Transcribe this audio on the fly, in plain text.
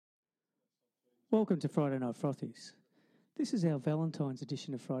Welcome to Friday Night Frothies. This is our Valentine's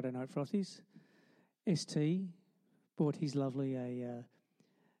edition of Friday Night Frothies. ST bought his lovely a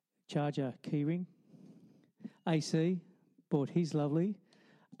charger keyring. AC bought his lovely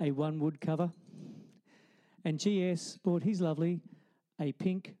a one wood cover. And GS bought his lovely a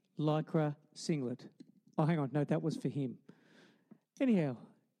pink Lycra singlet. Oh, hang on. No, that was for him. Anyhow,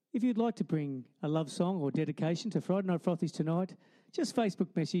 if you'd like to bring a love song or dedication to Friday Night Frothies tonight, just Facebook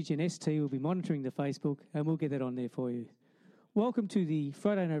message and ST will be monitoring the Facebook and we'll get that on there for you. Welcome to the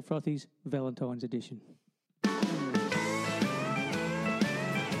Friday Night Frothies Valentine's edition.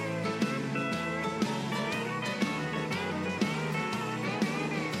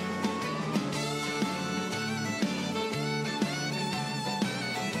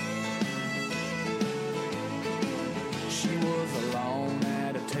 She was alone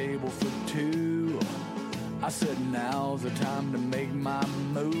at a table for two. I said, now's the time to make my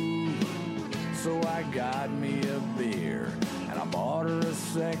move. So I got me a beer and I bought her a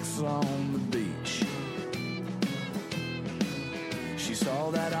sex on the beach. She saw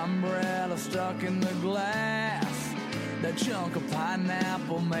that umbrella stuck in the glass. That chunk of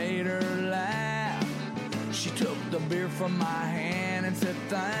pineapple made her laugh. She took the beer from my hand and said,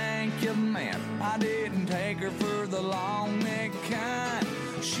 thank you, man. I didn't take her for the long neck kind.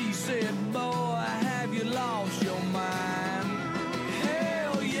 She said, boy, have you lost your mind?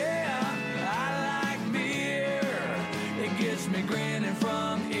 Hell yeah, I like beer. It gets me grinning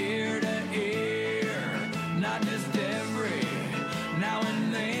from ear to ear. Not just every now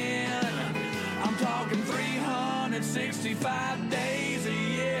and then. I'm talking 365 days a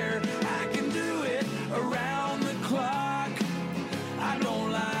year. I can do it around the clock. I don't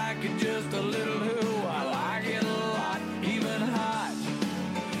like it just a little who. I like it a lot, even hot.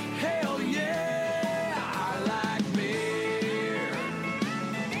 Hell yeah, I like beer.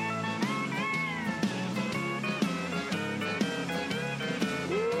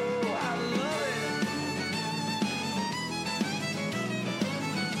 Ooh, I love it.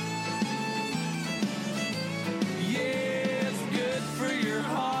 Yeah, it's good for your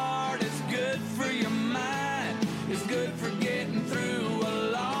heart, it's good for your mind, it's good for getting through a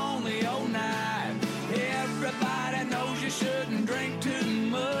lonely old night. Everybody knows you shouldn't drink too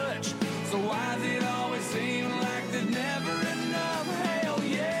much, so why does it always seem like there's never enough? Hell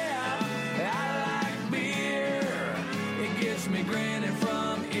yeah, I like beer. It gets me grinning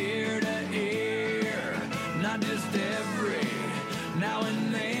from ear to ear. Not just every now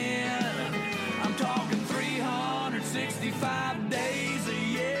and then. I'm talking 365 days a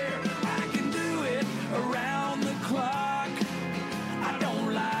year. I can do it around the clock. I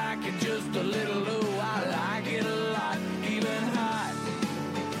don't like it just a little, oh, I like it a lot, even hot.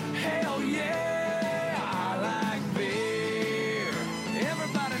 Hell yeah, I like beer.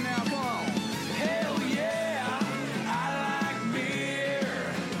 Everybody now, come on. Hell yeah, I like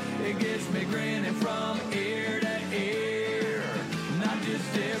beer. It gets me grinning from ear to ear. Not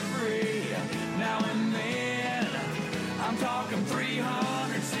just every now and then. I'm talking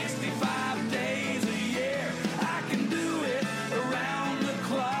 365 days a year. I can do it around the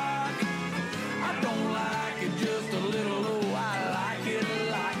clock. I don't like it just a little, oh, I like it a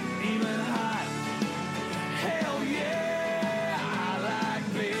lot, even hot. Hell yeah, I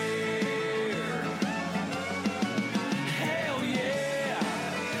like beer. Hell yeah,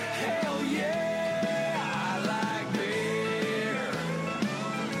 I like beer.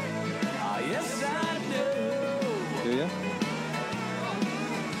 Oh, yes I do. Do you?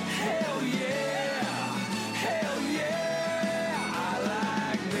 Hell yeah, I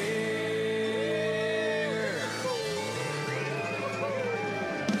like beer.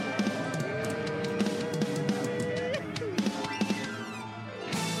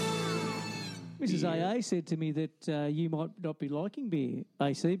 Mrs. AA said to me that you might not be liking beer,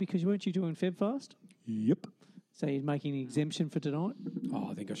 AC, because weren't you doing Feb Fast? Yep. So you're making an exemption for tonight? Oh,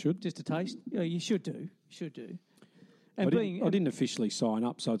 I think I should. Just a taste? Yeah, you should do. You should do. I And didn't officially sign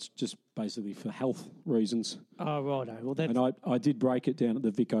up, so it's just basically for health reasons. Oh, righto. Well, that's... And I did break it down at the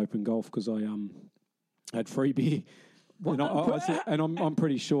Vic Open Golf because I had free beer. What? And I'm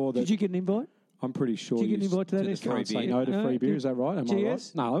pretty sure that... Did you get an invite? I'm pretty sure Did you get an invite to that? you ST? can't say no to free beer. Is that right? Am I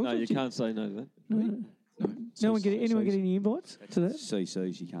GS? right? No, No, you can't say no to that. No one anyone get any invites to that?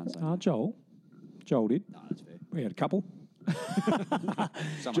 CCs, you can't say no. Joel did. No, that's fair. We had a couple.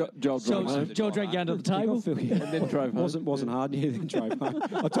 Joel drove home. Joel dragged you under the table. And then drove home. Wasn't hard. Yeah, then drove home.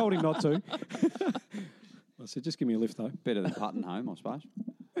 I told him not to. I said, just give me a lift, though. Better than putting home, I suppose.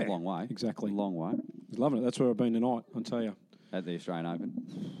 Yeah, Long way. exactly. Long way. I was loving it. That's where I've been tonight, I'll tell you. At the Australian Open.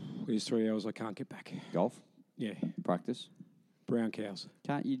 These 3 hours I can't get back. Golf. Yeah. Practice. Brown cows.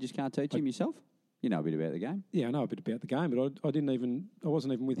 You just can't teach him yourself? You know a bit about the game. Yeah, I know a bit about the game, but I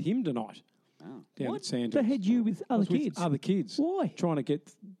wasn't even with him tonight Oh. down at Sandhurst. They had you with I other was with kids. other kids. Why? Trying to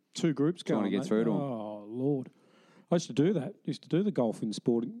get two groups Trying to going. get mate. through to 'em. Oh, Lord. I used to do that. Used to do the golf and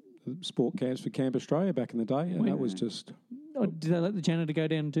sport camps for Camp Australia back in the day, and that was just... Oh, did they let the janitor go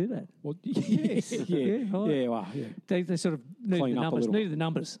down and do that? Well, Yes. yeah, Yeah, right. yeah, well, yeah. They sort of needed Clean the up a numbers. little. Needed the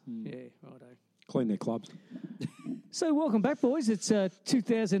numbers. Yeah, righto. Clean their clubs. So welcome back, boys. It's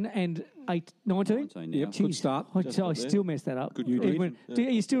 2019. 19 now. Yep, good start. I still messed that up. Good You correction, went, yeah. Are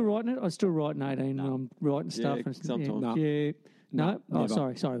you still writing it? I'm still writing 18 and I'm writing stuff. and sometimes. No. Yeah. No? Oh,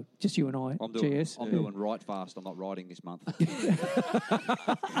 never. sorry. Just you and I. I'm doing, GS. I'm doing right fast. I'm not writing this month.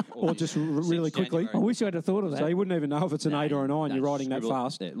 Or just really Since quickly. I wish I'd have thought of that. So you wouldn't even know if it's an 8 or a 9. No, You're writing that scribble it.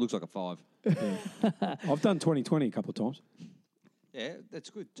 fast. Yeah, it looks like a 5. I've done 2020 a couple of times. Yeah, that's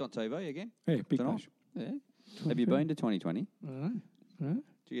good. It's on TV again. Yeah, big Tonight. bash. Yeah. Have you been to 2020? I don't know.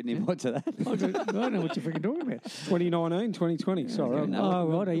 Do you get an invite to that? I don't know what you're freaking talking about. 2019, 2020. Sorry. Okay, I'm no. Oh,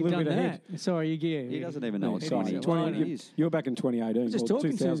 right. a You've little done bit ahead. that. Sorry, yeah. He doesn't even know what Sorry, 2020 is. you were back in 2018 Just or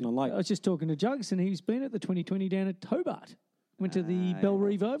talking 2000 and to, late. I was just talking to Jugs, and he's been at the 2020 down at Hobart. Went to the Bell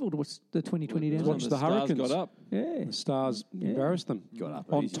Reeve Oval to watch the 2020 down Watch there. the Stars Hurricanes. got up, Yeah. The Stars embarrassed them. Got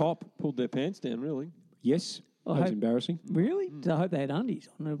up On easy. top. pulled their pants down, really. Yes. I That was hope- embarrassing. Really? I hope they had undies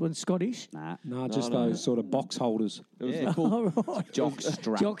on. It was Scottish. Nah. No, just no. those sort of box holders. It was Yeah. the full, Oh, right. Jock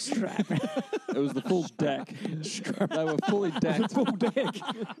strap. Jock strap. it was the full deck. They were fully decked. Full deck.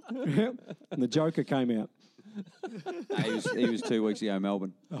 Yep. And the Joker came out. He was 2 weeks ago in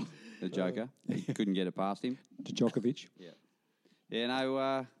Melbourne. The Joker. Couldn't get it past him. Djokovic. Yeah,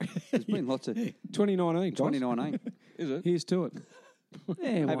 no, there's been lots of 2019. 2019. Is it? Here's to it.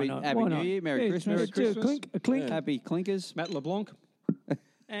 Yeah, why Happy- not? Happy Why New not? Year, Merry Christmas. Merry Merry Christmas. A clink. Happy Clinkers. Matt LeBlanc.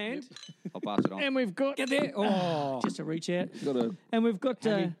 And I'll pass it on. we've got Oh. just a reach out. Got And we've got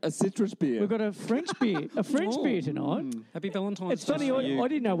a citrus beer. we've got a French beer, beer tonight. Happy Valentine's It's funny, for you. I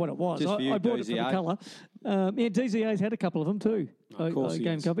didn't know what it was. Just for you, I bought it for the DZA. colour. Yeah, DZA's had a couple of them too. Of course I he gave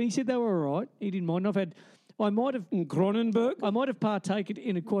him has. a couple. He said they were all right. He didn't mind. I might have Cronenberg. partaken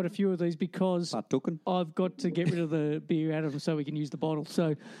in quite a few of these because Partooken. I've got to get rid of the beer out of them so we can use the bottle.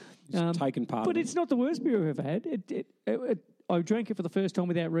 So, taken part but of it's not the worst beer I've ever had. I drank it for the first time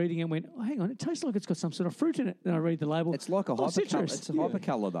without reading it and went, oh, hang on, it tastes like it's got some sort of fruit in it. Then I read the label. It's like a Oh, hypercolour. citrus. It's a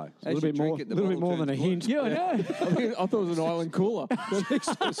hypercolour, though. a little bit more, than a hint. Yeah, I know. I thought it was an island cooler.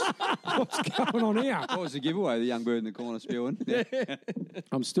 Jesus, what's going on here? What was the giveaway? The young bird in the corner spewing. Yeah.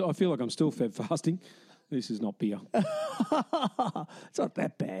 I feel like I'm still fed fasting. This is not beer. It's not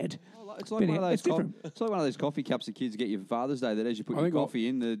that bad. It's like, But one of those it's different. it's like one of those coffee cups the kids get you for Father's Day that as you put I your think I'll- coffee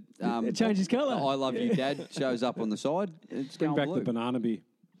in, the It changes colour. I love you, Dad shows up on the side. It's Bring going back blue. the banana beer.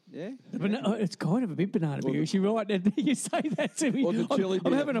 Yeah. It's kind of a bit banana beer. You're right. You say that to me. Or the chili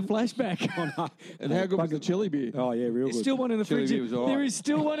I'm beer. having a flashback. And how good was the chili beer? Oh yeah, real There's good. still one in the Chili fridge. beer was all There right. is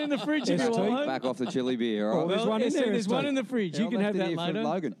still one in the fridge if you ST. want one. Back off the chili beer, all right? There's Well, one in there, There's ST. one in the fridge. Yeah, You can I have left that it here for later.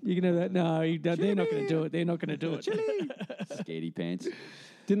 Logan. You can have that. No, they're not going to do it. They're not going to do it. Scaredy pants.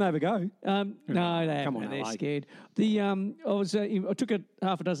 Didn't they ever go? No, they Come haven't. on, They're LA. scared. I took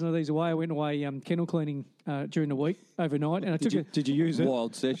half a dozen of these away. I went away kennel cleaning during the week overnight, and I Did you use it?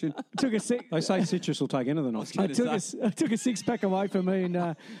 Wild session. took a six. They say citrus will take anything off. I took a 6-pack away for me and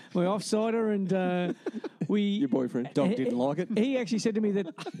my offsider, and we. Your boyfriend. Dog didn't like it. He actually said to me that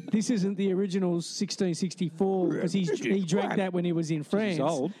this isn't the original 1664 because he drank that when he was in France,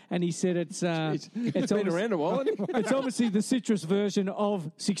 old. and he said it's It's been obvious- around a while. hasn't it? it's obviously the citrus version of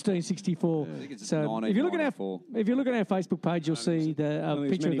 1664. I think it's So if you look at our 1994. Facebook page, you'll see the Only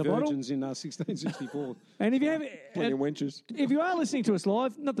as picture many of the bottle. virgins in 1664. And if you have, Plenty of wenches. if you are listening to us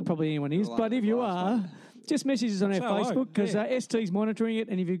live, not that probably anyone is, but if you are, just message us on our Say hello, Facebook because yeah. ST's monitoring it,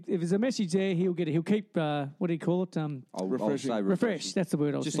 and if there's a message there, he'll get it. He'll keep what do you call it? I'll Refreshing. say Refresh. That's the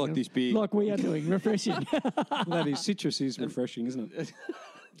word I was Just thinking like of. this beer. Like we are doing, refreshing. That is, citrus is refreshing, isn't it?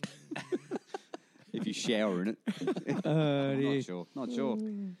 If you shower in it. dear. Not sure.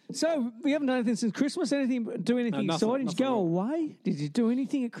 So we haven't done anything since Christmas. Do anything nothing- exciting? Did you go nothing away? Did you do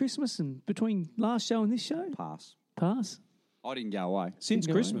anything at Christmas and between last show and this show? Pass. Pass. I didn't go away. Since Didn't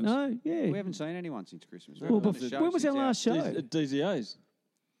go away? Christmas. No, yeah. We haven't seen anyone since Christmas. We Well, haven't done a show when was our since last show? At DZA's.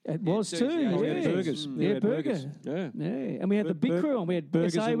 It was Yeah, too. yeah, we Yeah, had burgers. Yeah, We had burgers. burgers. Yeah. Yeah, and we had the big crew on. We had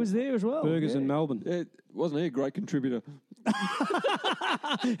burgers SA and- was there as well. Burgers yeah. in Melbourne. Yeah, wasn't he a great contributor?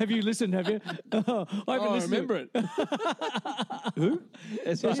 Have you listened? Have you? Oh, I haven't I listened. remember it. Who?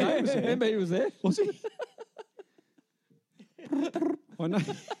 SA was there. Remember he was there? Was he? I know.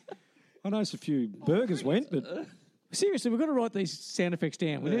 I noticed a few burgers went, but Seriously, we've got to write these sound effects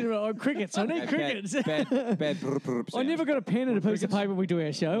down. We need to write crickets. I need crickets. Bad I never got a pen and a piece of paper when we do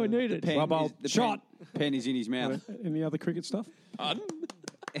our show. I need it. Pen is in his mouth. Any other cricket stuff?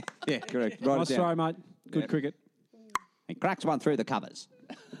 Yeah, correct. Right Nice try, mate. Good cricket. He cracks one through the covers.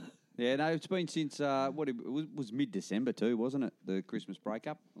 Yeah, no, it's been since, it was mid-December too, wasn't it? The Christmas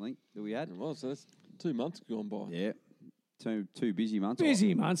breakup, I think, that we had. It was. So that's 2 months gone by. Yeah. Two busy months.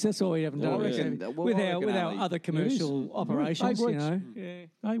 Busy months. That's all we haven't done. I reckon- With I our reckon our only- other commercial operations, 8 you weeks. know.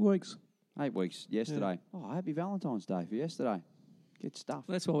 Yeah. 8 weeks. 8 weeks yesterday. Oh, happy Valentine's Day for yesterday. Get stuff.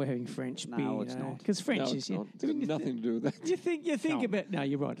 That's why we're having French No, beer. it's not. Because French No, is it's not. It's got you nothing to do with that. You think about no,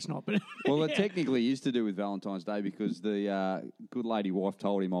 you're right. It's not. But Well, it technically is to do with Valentine's Day because the good lady wife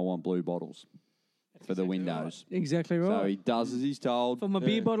told him I want blue bottles for the windows. exactly So right. he does as he's told. For my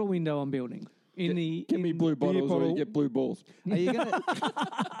beer bottle window, I'm building in the Give me in- blue bottles or bottle. you get blue balls. Are you going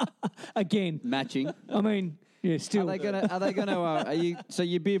to again. matching? I mean, yeah, still. Are they going to? So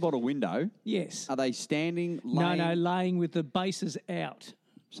your beer bottle window? Yes. Are they standing? No, Laying? laying with the bases out.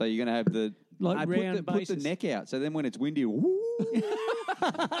 So you're going to have the Like round put the bases. neck out. So then when it's windy, woo,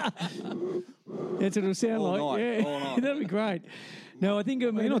 That's what it'll sound All like. night, Yeah, all night. that'd be great. No, I think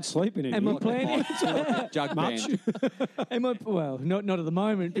You're not sleeping in Am I here. planning? jug band, Well, not at the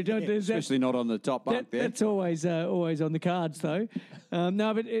moment, but there's that, especially not on the top bunk there. that's always on the cards, though.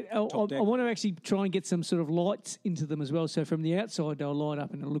 No, but I want to actually try and get some sort of lights into them as well. So from the outside, they'll light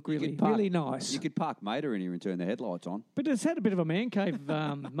up and it'll look really, really nice. You could park Mater in here and turn the headlights on. But it's had a bit of a man cave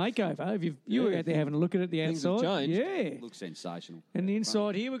makeover. If you were out there having a look at it, the Things have outside, changed. yeah. Looks sensational. And the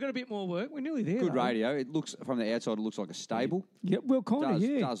inside here, we've got a bit more work. We're nearly there. Good though. radio. It looks from the outside. It looks like a stable. Yeah, well, kind of,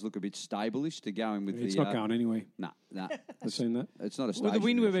 Does look a bit stable-ish to go in with It's the. not going anywhere. Nah, I've seen that. it's not a With station. the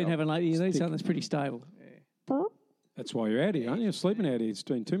wind we've been shop. having lately, you need something that's pretty stable. That's why you're out here, aren't you? You're sleeping out here. It's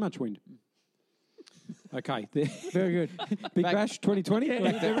doing too much wind. Okay. Very good. Big Bash 2020.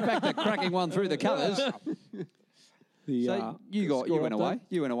 Back to cracking one through the colours. The, So you went away.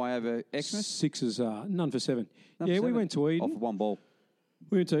 You went away over Xmas. Sixes, none for 7. None for Yeah, we 7. went to Off Eden. one ball.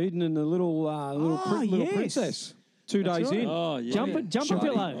 We went to Eden and the little yes. princess. 2 days right. in. Oh, yeah. Jumping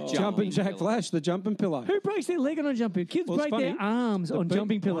pillow. Jumping Jack Flash, the jumping pillow. Who breaks their leg on a jumping? Kids Well, it's break their funny. arms on big-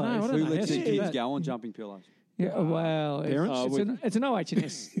 jumping I know, I pillows. don't Who know. lets How their do you do kids that? go on jumping pillows? Yeah, well, Parents? it's an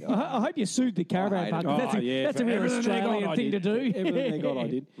OH&S. I hope you sued the caravan hate park. it. 'cause Oh, yeah, that's a for real everything they got, Australian I thing to did. do. Everything they got, I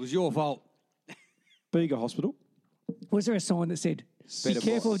did. It was your fault. Bega Hospital. Was there a sign that said, be Better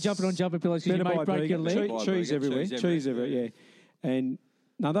careful buy- of jumping on jumping pillows because you Better may buy break your Bega. leg? Buy Cheese Bega, everywhere. cheese Cheese everywhere, yeah. And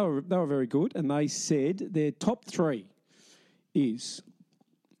no, they were very good. And they said their top 3 is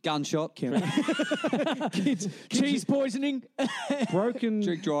Gunshot. Cheese poisoning. broken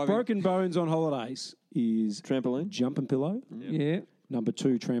Drink driving. broken bones on holidays is Trampoline. jumping pillow. Yeah. Number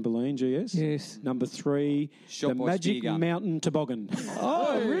 2, trampoline, GS. Yes. Number 3, Shot the by Magic spear gun. Mountain Toboggan.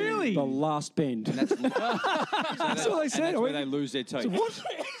 Oh, really? The last bend. That's what they said. That's where they lose their teeth. What? Is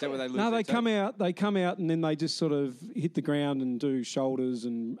that where they lose No, their they teeth? come out, and then they just sort of hit the ground and do shoulders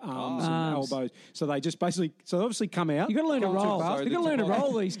and arms and Arms. elbows. So they just basically, so they obviously come out. You've got to learn to go too roll. fast, You've got to learn to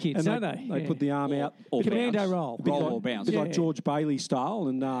roll these kids, and don't they? they put the arm out. Or Commando bounce. roll. Roll like, or bounce. A bit like Yeah. George Bailey style,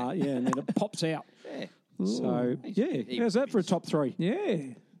 and and then it pops out. Yeah. So how's that for a top 3?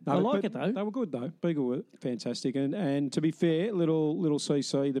 Yeah. No, I like but it, though. They were good though. Beagle were fantastic, and to be fair, little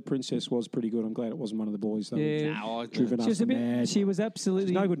CC, the princess, was pretty good. I'm glad it wasn't one of the boys. They Yeah. No, driven She us was a bit. mad. She was absolutely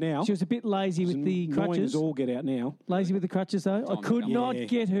She's no good now. She was a bit lazy with the Annoying crutches. as all get out now. Lazy with the crutches, though. I Time could to not Yeah.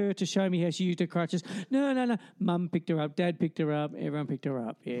 get her to show me how she used her crutches. No. Mum picked her up. Dad picked her up. Everyone picked her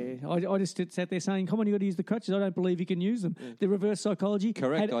up. Yeah. I just sat there saying, "Come on, you got to use the crutches. I don't believe you can use them." The reverse psychology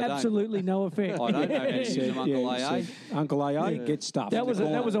Correct, had I don't. absolutely no effect. I don't know how to use them, Uncle he AA. said, Uncle AA, get stuff. That was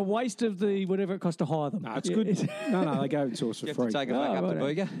a waste of the whatever it cost to hire them. No, it's good. No, they go to us for You have free. to take it back Oh, up to righto.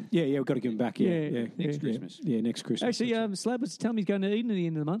 Bega. Yeah, we've got to give them back. Yeah. Next Christmas. Yeah, next Christmas. Actually, Slab was telling me he's going to Eden at the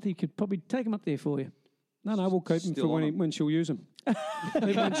end of the month. He could probably take them up there for you. no, we'll keep them Still for on 'em. when she'll use them.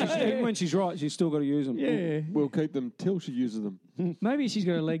 even when she's right, she's still got to use them. Yeah. We'll keep them till she uses them. Maybe she's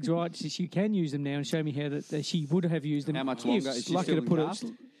got her legs right. She can use them now and show me how that she would have used them. How much if- longer? Is she Lucky still to in put cast?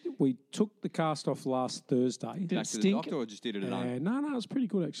 it. We took the cast off last Thursday. Did Back it to the stink? doctor or just did it at home? No, it was pretty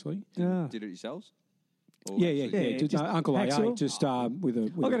good actually. Ah. Did it yourselves? Or Yeah. actually- Just, just Uncle AA hacksaw? just with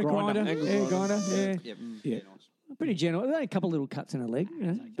a I got a grinder. grinder. Yeah, grinder. Yeah. Yep. Yeah. Nice. Pretty gentle. Only a couple of little cuts in her leg. You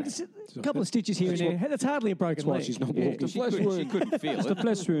know. But it's a couple of stitches here and there. That's hardly a broken That's why leg. she's not Yeah. walking. She couldn't feel It's it. the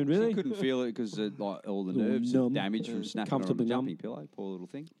flesh wound, She really. couldn't feel it because like all the Little nerves numb. damaged from snapping her on the Comfortably numb. jumping pillow. Poor little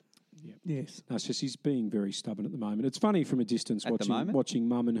thing. Yes. No, it's just he's being very stubborn at the moment. It's funny from a distance At the moment? watching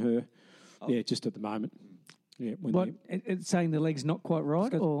Mum and her. Yeah, just at the moment. Yeah, when What? It's saying the leg's not quite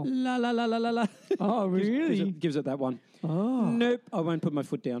right? Or? la la la la la la. Oh, really? Gives it that one. Oh. Nope, I won't put my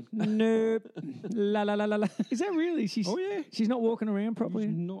foot down. Nope. La la la la la. Is that really? Oh, yeah. She's not walking around properly?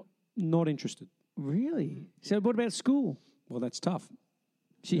 Not interested. Really? So what about school? Well, that's tough.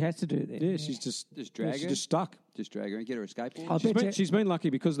 She has to do that. Yeah, she's just drag she's her. just stuck. Just drag her and get her a skateboard. I bet you- She's been lucky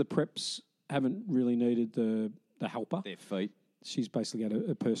because the preps haven't really needed the helper. Their feet. She's basically had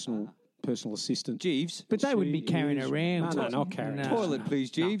a personal assistant. Jeeves. But they wouldn't be She carrying her is- around. No, not carrying her. Toilet, please,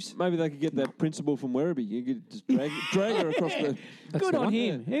 Jeeves. Maybe they could get that principal from Werribee. You could just drag her across the. Good the on one.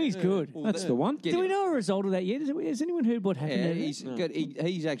 him. He's good. That's the one. Get Do we him. know a result of that yet? Has anyone heard what happened? Yeah, to he's got.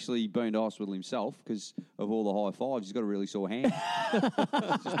 He's actually been to hospital himself because of all the high fives. He's got a really sore hand.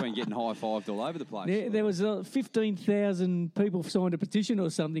 He's just been getting high fived all over the place. There was 15,000 people signed a petition or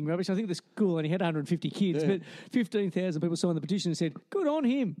something rubbish. I think the school only had 150 kids, but 15,000 people signed the petition and said, "Good on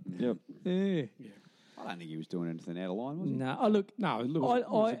him." Yep. Yeah. I don't think he was doing anything out of line, was he? No, look. No, it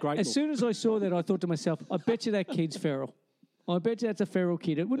was a great as look. soon as I saw that, I thought to myself, "I bet you that kid's feral. I bet you that's a feral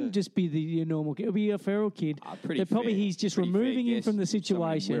kid. It wouldn't just be the normal kid. It would be a feral kid. Pretty that probably fair. he's just Pretty fair removing him guess. from the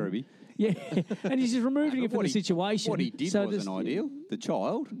Someone in situation." Werribee. Yeah, and he's just removing him But from what the he- situation. What he did So wasn't this- ideal. The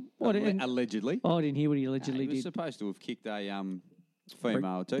child, What, and- allegedly. Oh, I didn't hear what he allegedly He was did. supposed to have kicked a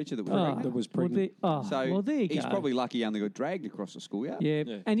female teacher that was Oh, pregnant. that was pregnant. Well, there you he's go. probably lucky he only got dragged across the schoolyard. Yeah,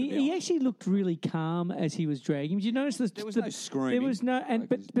 Yeah, and to he, be he honest. actually looked really calm as he was dragging. Did you notice There was no screaming. There was no, and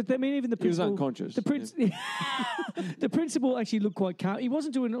but I mean even the He was principal, unconscious, The the principal actually looked quite calm. He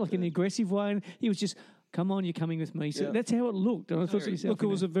wasn't doing it like an aggressive way. And he was just, "Come on, you're coming with me." So Yeah. that's how it looked. And I thought to Very- myself, Look, it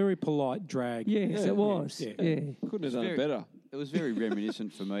was a very polite drag. yes, it was. yeah. Yeah. Couldn't have done Very- it better. It was very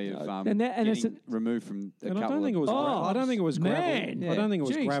reminiscent for me of And it's getting removed from a And I couple don't think it was. Oh, I don't think it was gravel. man. I don't think it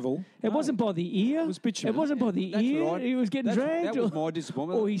was Jeez. gravel. It wasn't by the ear. It was bitumen. It wasn't by the That's ear. right. He was getting dragged. That was or- my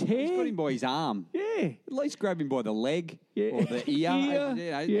disappointment. or his He's hair. got him by his arm. Yeah. At least grab him by the leg Yeah. or the ear.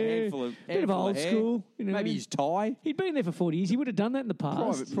 A handful of, Bit of handful old hair. school. You know. Maybe his tie. He'd been there for 40 years. He would have done that in the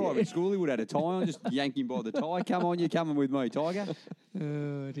past. Private school, he would have had a tie on, just yank him by the tie. Come on, you're coming with me, Tiger.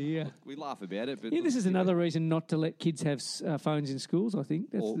 Oh, dear. We laugh about it, but Yeah, this is another reason not to let kids have phones in schools, I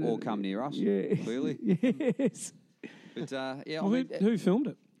think. That's or come near us. Yeah. Clearly. Yes. But yeah, I Well, mean, who filmed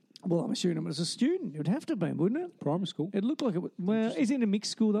it? Well, I'm assuming it was a student. It would have to have been, wouldn't it? Primary school. It looked like it was. Well, is it in a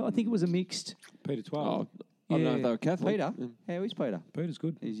mixed school, though? I think it was a mixed. Peter 12. Oh, I don't know if Yeah. they were Catholic. Peter, Yeah. how is Peter? Peter's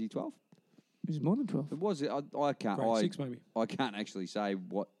good. Is he 12? It was more than 12. It was. I can't. Grade 6 maybe. I can't actually say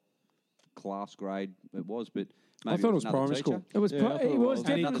what class grade it was, but maybe I thought it was another primary teacher. school. It was. Yeah, I thought It it was was. And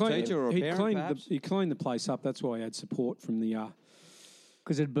definitely another teacher or a he parent, cleaned perhaps? he cleaned the place up. That's why he had support from the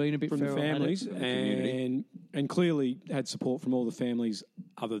because it had been a bit from the feral, hadn't it? families and clearly had support from all the families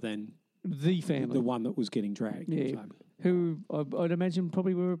other than The family. the one that was getting dragged. Yeah. So, Who I'd imagine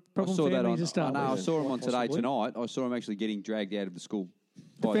probably were I problem saw that families on. to start I know. I with. saw him on Today Possibly. Tonight. I saw him actually getting dragged out of the school.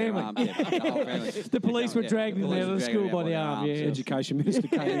 By their family. arm. Yeah, the whole family. The police were Yeah, dragging them police out of were the dragging school them by out the arm. arms. Yeah. Education minister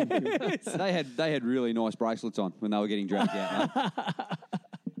came in. They had really nice bracelets on when they were getting dragged out. mate.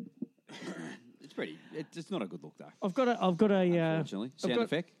 It's pretty. It's not a good look though. I've got a. Unfortunately, sound got-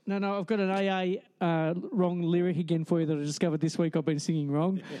 effect. No, I've got an AA wrong lyric again for you that I discovered this week. I've been singing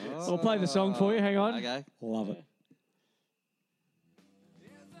wrong. I'll play the song for you. Hang on. Okay. Love it.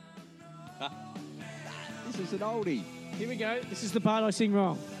 This is an oldie. Here we go. This is the part I sing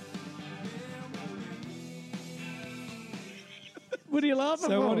wrong. What are you laughing for?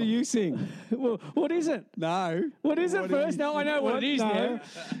 So what do you sing? Well, what is it? No. What is it first? No, I know what it is No. now.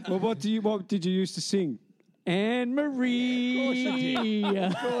 Well, what did you used to sing? Anne Marie.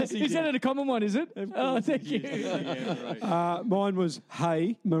 Is that a common one, is it? Oh, thank you. Mine was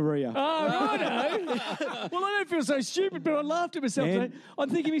Hey Maria. Oh, righto. Well, I don't feel so stupid, but I laughed at myself. Anne- I'm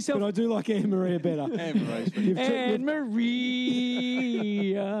thinking to myself, But I do like Anne Maria better. Anne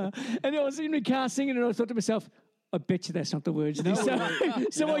Maria. And I was in my car singing, and I thought to myself, I bet you that's not the words. So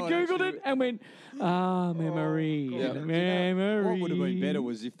I Googled it and went, Marie. Marie. What would have been better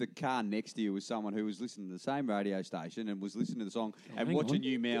was if the car next to you was someone who was listening to the same radio station and was listening to the song and hang watching on.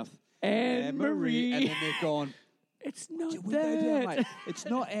 you mouth Anne Marie. and then they're gone. It's not We go down, that. mate. It's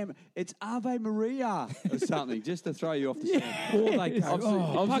not it's Ave Maria or something, just to throw you off the scent. Or they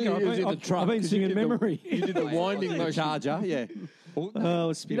go, I'm thinking it was in the truck. I've been 'cause singing you did the- Memory. You did the winding The motion. charger, yeah. Well,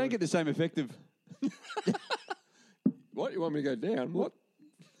 Oh, you don't get the same effect of. What? You want me to go down? What?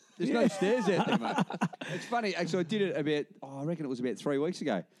 There's no stairs out there, mate. It's funny. Actually, I did it I reckon it was about 3 weeks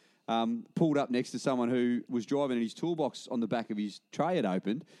ago. Pulled up next to someone who was driving and his toolbox on the back of his tray had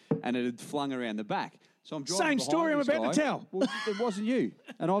opened and it had flung around the back. So I'm driving Same behind story I'm this about to guy. tell. Well, it wasn't you,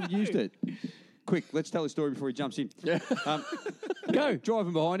 and I've used it. Quick, let's tell the story before he jumps in. Yeah. Go.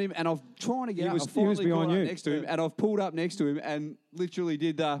 Driving behind him, and I'm trying to get out. was- I've he was finally behind brought up you. next to him, and I've pulled up next to him and literally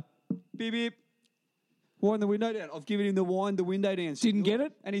did the beep, beep. Wind the window down. I've given him the wind the window down. Didn't get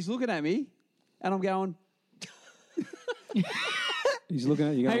it? And he's looking at me, and I'm going, He's looking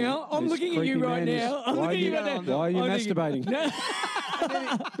at you going, Hang on, I'm "This looking at you creepy right man is- now. I'm why are looking at you you- right now. Why are you I'm thinking- masturbating?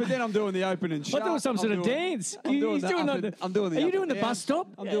 No, but then I'm doing the open and I shut. thought it was some sort of I'm doing- dance. I'm doing He's the doing up like and- the. I'm doing the Are you up doing and the down. bus stop?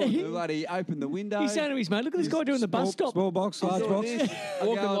 I'm doing the bloody open the window. He's saying to his mate, "Look at this guy doing the bus stop." Small box, large box.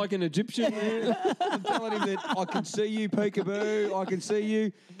 Walking like an Egyptian. I'm telling him that I can see you, peekaboo. I can see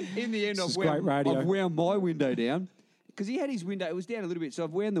you. In the end, This I've is great radio. wound my window down because he had his window. It was down a little bit, so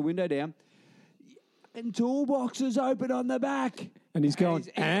I've wound the window down. And toolboxes open on the back. And he's going,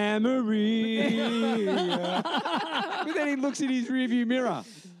 Amaria. But then he looks in his rearview mirror.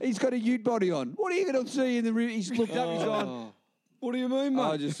 He's got a ute body on. What are you going to see in the rear? He's looked up. He's gone. What do you mean, mate?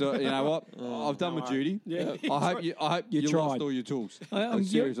 I just thought, you know what? I've done my duty. Yeah. I hope you tried. lost all your tools.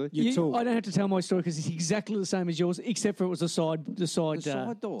 Seriously, Your tool. I don't have to tell my story because it's exactly the same as yours, except for it was the side side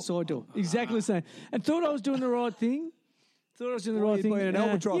door. Side door, exactly the same. And thought I was doing the right thing. Thought I was doing the Why are right you thing. being an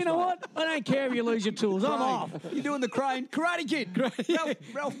albatross, You know mate? what? I don't care if you lose your tools. I'm off. You're doing the crane. Karate Kid.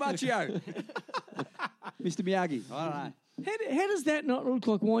 Ralph Macchio. Mr. Miyagi. I don't know. How does that not look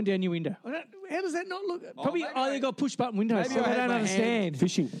like wind down your window? How does that not look? Probably maybe they got push button windows. maybe So I I had don't my understand.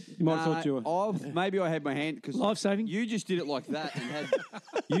 Fishing. You might have thought you were. Maybe I had my hand because Life-saving? You just did it like that and had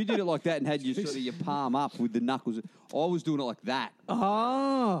you did it like that and had your sort of your palm up with the knuckles. I was doing it like that.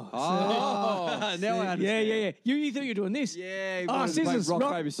 Oh. Now I understand. Yeah. You thought you were doing this. Yeah. Oh, scissors. Rock,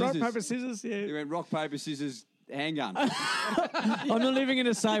 paper, scissors. Rock, paper, scissors. You Yeah. went rock, paper, scissors, handgun. I'm not even going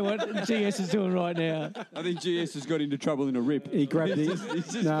to say what GS is doing right now. I think GS has got into trouble in a rip. He grabbed the.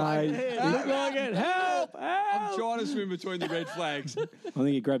 No, Look like it. Help! I'm Help! trying to swim between the red flags. I think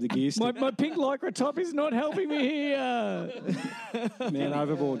he grabbed the gear stick. My pink lycra top is not helping me here. Man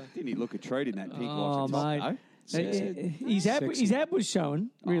overboard. Didn't he look a treat in that pink Oh, lycra top, mate. though? His ab was showing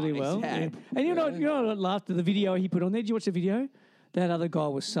really his well. ab. And you know what I laughed at the video he put on there? Did you watch the video? That other guy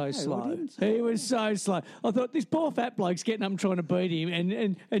was so slow. He was so slow. I thought this poor fat bloke's getting up and trying to beat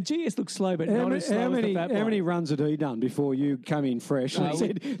him, and GS looks slow, but not as slow as the fat bloke. How many runs had he done before you come in fresh and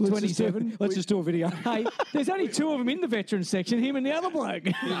said, 27. Let's just do a video? Hey, there's only two of them in the veteran section, him and the other bloke.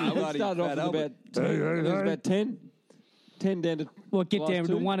 It started off with about 10. 10 down to Well, get last down to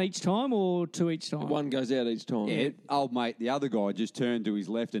two. one each time or two each time? One goes out each time. Yeah, old mate, the other guy just turned to his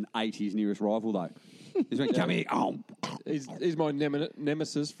left and ate his nearest rifle, though. He's went, come here. Oh, He's my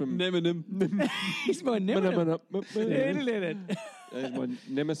nemesis from... He's my nemesis. He's my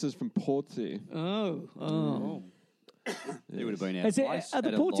nemesis from Portsea. Oh. he would have been out. Is there, twice are the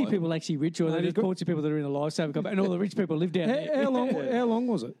at a Portsea live- people actually rich, or are they just Portsea people that are in the lifesaver club, and all the rich people live down there? How long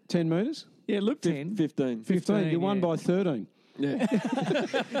was it? 10 metres? Yeah, look, 10. 15. 15. You won yeah. by 13. Yeah.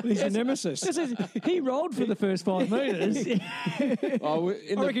 He's a nemesis. He rolled for the first 5 metres. Oh,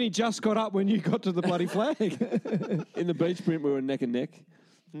 I reckon he just got up when you got to the bloody flag. in the beach sprint, we were neck and neck.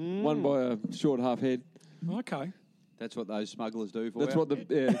 One by a short half head. Okay. That's what those smugglers do for That's you. what that was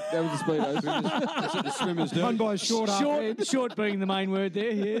the speedos. That's what the swimmers do. One by a short half head. Short being the main word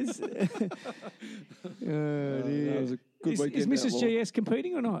there, yes. That was a good Is weekend. Mrs. outlaw. GS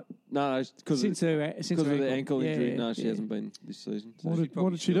competing or not? No, because Since her ankle injury. Yeah, No, she yeah. hasn't been this season. So What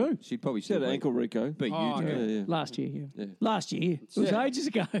did she do? She'd probably she had still an ankle Rico. beat you Oh, two. Yeah, yeah. Last year, Yeah. Last year. It was Yeah. ages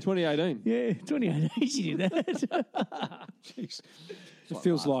ago. 2018. Yeah, 2018 she did that. Jeez. It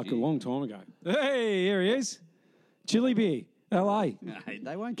feels like a long time ago. Hey, here he is. Chili Beer, LA. Hey,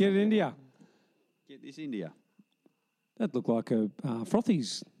 they won't Get it India. get this India. That looked like a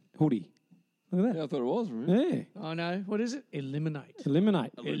Frothy's hoodie. Look at Yeah, I that. thought it was. Right? Yeah. Oh no, what is it? Eliminate.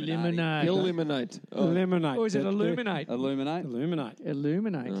 Eliminate. Eliminate. Eliminate. Oh. Eliminate. Or is it illuminate? Illuminate. Illuminate.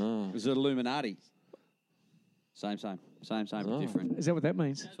 Illuminate. Oh. Is it Illuminati? Same, but different. Is that what that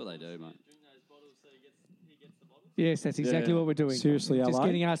means? That's what they do, mate. Yes, that's exactly Yeah. what we're doing. Seriously, Just LA.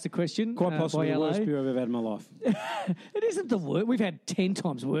 getting asked a question. Quite possibly by the worst LA. beer I've ever had in my life. It isn't the worst. We've had 10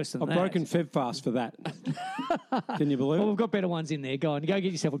 times worse than I've that. broken Feb fast for that. Can you believe Well, it? we've got better ones in there. Go on, go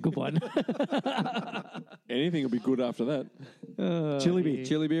get yourself a good one. Anything will be good after that. Chili Beer.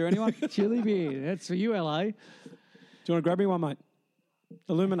 Chili beer, anyone? Chili beer. That's for you, LA. Do you want to grab me one, mate?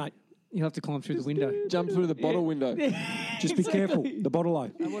 Illuminate. You'll have to climb through the window. Jump through the bottle window. Just be careful. The bottle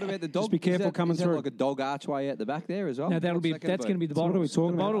And what about the dog? be careful is that, coming is that through. like a dog archway out the back there as well? No, that'll What's be that that's going to be the So what are we bottles.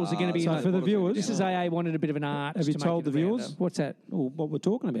 talking The about? bottles are going to be. So for the viewers, This is AA wanted a bit of an art. Have you to told make the it viewers? rounder. What's that? what we're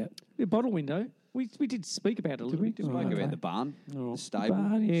talking about. The bottle window. We did speak about it a little bit. didn't Spoke we? about the barn, Oh. the stable.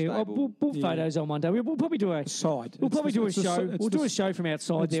 But, yeah, stable. we'll put photos on one day. We'll probably do a Side. We'll It's probably the- do a it's the show. si- it's We'll the do a s- show from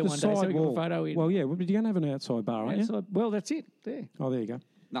outside it's there the one day, so side we can wall. put a photo in. Well, yeah, but you're going to have an outside bar, aren't you? Outside- well, that's it. There, Oh, there you go.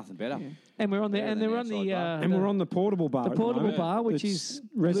 Nothing better. and we're on the Better and than they're on outside the bar. And we're on the portable bar. the at portable moment. bar, which It's is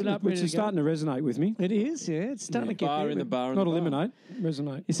lit up, which ready is to go. starting to resonate with me. It is, yeah. It's starting to get Bar there. in the but- bar. in Not the bar. eliminate,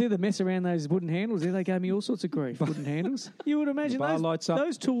 resonate. You see the mess around those wooden handles there? They gave me all sorts of grief. Wooden handles. You would imagine bar those, lights up.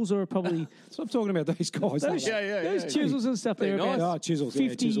 those tools are probably Stop talking about these guys. those, those chisels and stuff. They're They're about nice. Oh, chisels, 50,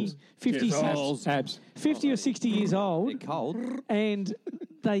 yeah, chisels. 50, Chisels. Abs. 50 or 60 years old, They're cold. and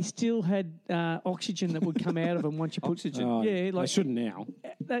they still had oxygen that would come out of them once you put Oxygen. Yeah, they like shouldn't now.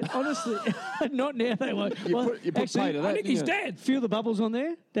 honestly, not now. They won't. You put actually, pay to that, I think he's didn't you? dead. Feel the bubbles on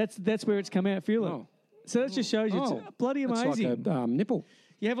there. That's where it's come out. Feel it. Oh. So that just shows you it's bloody It's amazing. like a nipple.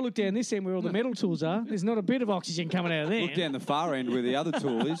 You have a look down this end where all the metal tools are. There's not a bit of oxygen coming out of there. Look down the far end where the other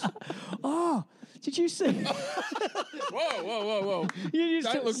tool is. Oh, did you see? Whoa. You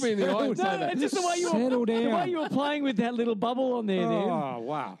just Don't look me in the eye and say no, that. it's just the way you Settle were, the down. way you were playing with that little bubble on there. Then. Oh,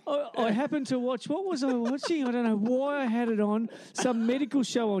 wow. I happened to watch. What was I watching? I don't know why I had it on. Some medical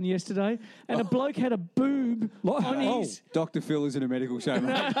show on yesterday, and a bloke had a boob on his. Dr. Phil is in a medical show,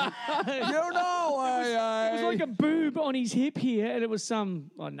 mate. You know, It was like a boob on his hip here, and it was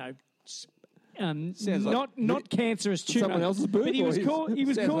some I don't know. Sounds like- not cancerous tumor. Someone else's boob But he or was his? called. He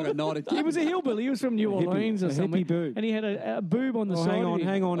was Sounds called. like a knighted He was a hillbilly. He was from New Orleans or a hippie something. boob. And he had a boob on the Oh, side. hang of on, him.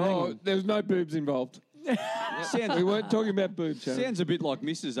 hang on, hang Oh, on. there's no boobs involved. We sounds, weren't talking about boobs, Sharon. sounds a bit like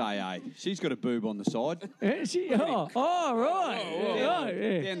Mrs. AA. She's got a boob on the side. Right.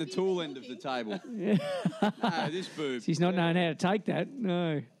 Yeah. Down the tool end of the table. No, this boob. She's not knowing how to take that.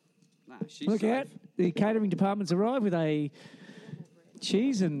 No. Nah, she's Look safe. out! The catering department's arrived with a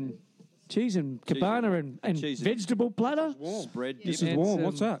cheese and cabana and cheese and- vegetable platter. Spread dip. This is warm.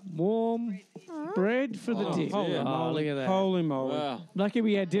 What's that? Warm bread for the dip. Holy Oh, moly. look at that. Holy moly. Wow. Lucky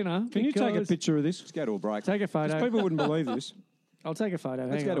we had dinner. Can you take a because- picture of this? Let's go to a break. Take a photo. People wouldn't believe this. I'll take a photo.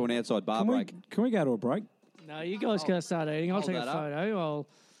 Let's Hang go to on. an outside bar Can break. we go to a break? No, you guys gotta start eating. I'll hold take a that up. photo.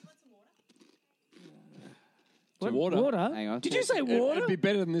 What? Water. Hang on. Did you say water? It'd be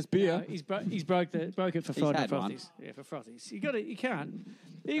better than this beer. He's broke it for Friday had one. frothies. Yeah, for frothies. You can't.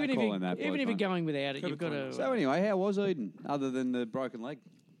 Even Don't if call you him that, even bloke, if you're mate. going without it, you've got to. So anyway, how was Eden, other than the broken leg?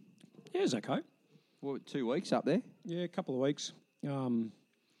 Yeah, it's okay. What, 2 weeks up there? Yeah, a couple of weeks.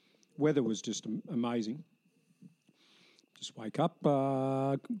 Weather was just amazing. Just wake up,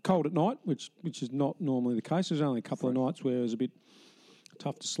 cold at night, which is not normally the case. There's only a couple of nights where it was a bit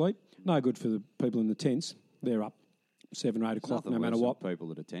tough to sleep. No good for the people in the tents. They're up 7 or 8 o'clock, Nothing no matter worse than what. people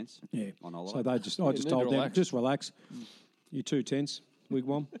that are tense. Yeah. On holiday. So I just need to told them, relax. just relax. You 2 tents,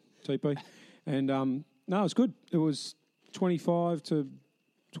 wigwam, TP. And no, it's good. It was 25 to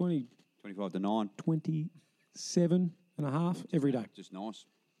 25 to 9. 27 and a half every day. Just nice.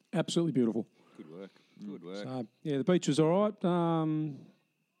 Absolutely beautiful. Good work. Good work. Yeah, the beach was all right.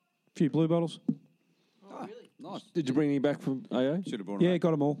 Few blue bottles. Nice. Did you bring any back from AA? Should have brought Yeah, him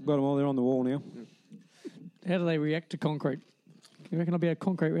got them all. They're on the wall now. How do they react to concrete? You reckon I'll be able to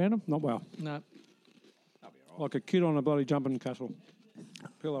concrete around them? Not well. No. Like a kid on a bloody jumping castle.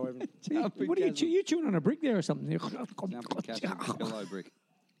 Pillow even. What are you chewing on a brick there or something? Jumping castle, pillow brick.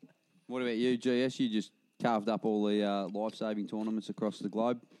 What about you, GS? You just carved up all the life-saving tournaments across the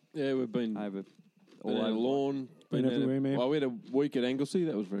globe Yeah, we've been over been all at over. Lawn. Been at everywhere, man. Well, we had a week at Anglesey.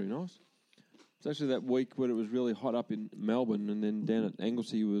 That was very nice. It's actually that week when it was really hot up in Melbourne, and then down at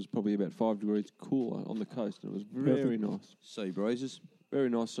Anglesey was probably about 5 degrees cooler on the coast, and it was very nice. Sea breezes. Very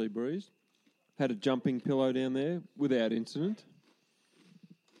nice sea breeze. Had a jumping pillow down there without incident.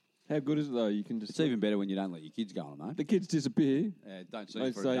 How good is it though? You can just It's even better when you don't let your kids go on them, the kids disappear. Don't see They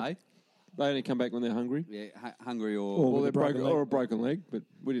them for a say- day. They only come back when they're hungry. Yeah, hungry or Or Or with they're a broken broken, leg. or a broken leg, but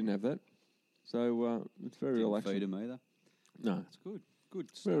we didn't have that. So it's very didn't relaxing. feed them either. No, It's good. Good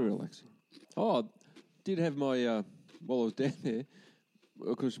very stuff. relaxing. Oh, did have my while I was down there,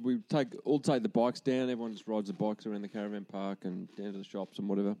 because we all take the bikes down. Everyone just rides the bikes around the caravan park and down to the shops and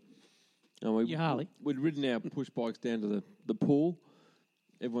whatever. And Your Harley? We'd ridden our push bikes down to the pool.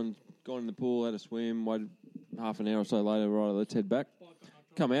 Everyone's gone in the pool, had a swim. Waited half an hour or so later. Right, let's head back.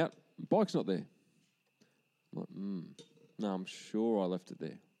 Come out, bike's not there. I'm like, no, I'm sure I left it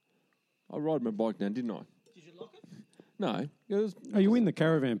there. I ride my bike down, didn't I? Did you lock it? No, it was, Are you in the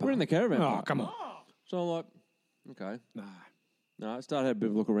caravan park? we're in the caravan Oh, park. come on. So I'm like, okay. Nah. No, I started to have a bit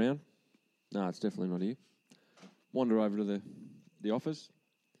of a look around. No, it's definitely not here. Wander over to the office.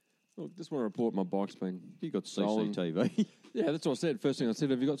 Look, just want to report my bike's been You got stolen. CCTV. Yeah, that's what I said. First thing I said,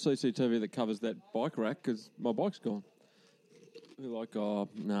 have you got CCTV that covers that bike rack? Because my bike's gone. We're like, oh,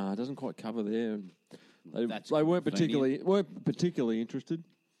 no, it doesn't quite cover there. And That's they weren't convenient. particularly interested.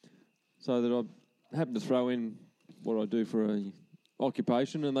 So that I happened to throw in what I do for a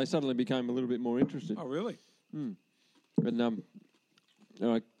occupation, and they suddenly became a little bit more interested. Oh, really? And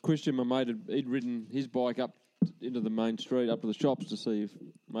Christian, my mate, he'd ridden his bike up into the main street, up to the shops to see if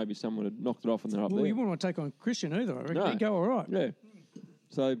maybe someone had knocked it off and they're up Well, there. you wouldn't want to take on Christian either. I reckon No. he'd go all right. Yeah.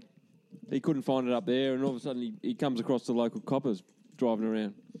 So he couldn't find it up there, and all of a sudden he comes across the local coppers driving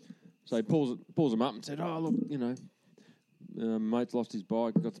around. So he pulls them up and said, "Oh, look, mate's lost his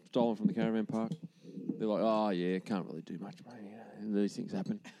bike, got stolen from the caravan park." They're like, "Oh, yeah, can't really do much, mate. These things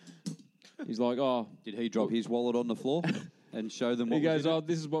happen." He's like, "Oh." Did he drop his wallet on the floor and show them what He goes, was in it? "Oh,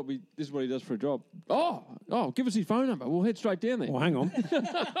 this is what he does for a job." Oh, give us his phone number. We'll head straight down there. Well, hang on.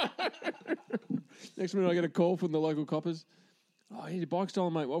 Next minute, I get a call from the local coppers. "Oh, yeah, your bike's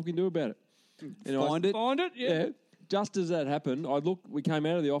stolen, mate. What can we do about it?" Find it? Find it? Yeah. Just as that happened, we came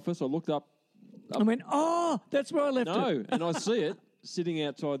out of the office. I looked up. I went, that's where I left it. No, and I see it sitting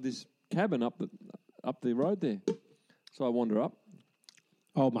outside this cabin up the road there. So I wander up.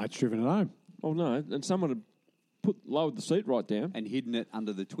 Old mate's driven it home. Oh no! And someone had lowered the seat right down. And hidden it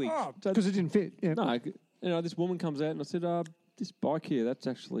under the twigs. Because it didn't fit. Yeah. No, this woman comes out and I said, "This bike here, that's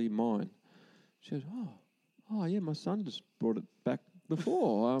actually mine." She goes, "Oh, yeah, my son just brought it back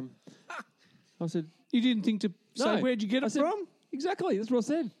before." I said, You didn't think to say, "No." where'd you get I it said, from? Exactly, that's what I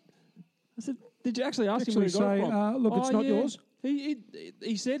said. I said, "Did you actually ask him where he Actually got it say, from?" look, it's not yours?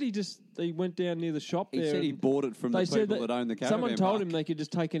 He said he went down near the shop He there. said he and bought it from the they said people that own the caravan someone told park. him they could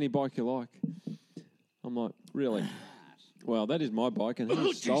just take any bike you like. I'm like, really? Well, that is my bike, and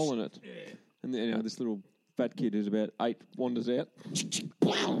he's stolen it. And then, this little fat kid who's about 8 wanders out.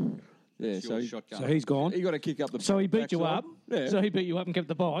 Yeah, so So he's gone. he got to kick up the. So he beat you backside. up. Yeah. So he beat you up and kept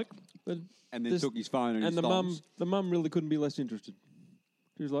the bike. But And then this- took his phone and his the thumbs. mum really couldn't be less interested.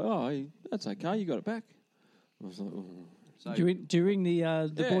 She was like, "Oh, that's okay. You got it back." I was like, "Oh." So Do you ring the Yeah.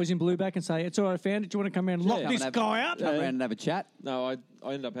 boys in blue back and say, it's all right, I found it. Do you want to come around and lock Yeah. this Come and guy up? come around and have a chat. No, I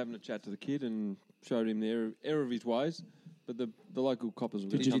ended up having a chat to the kid and showed him the error of his ways. But the local coppers were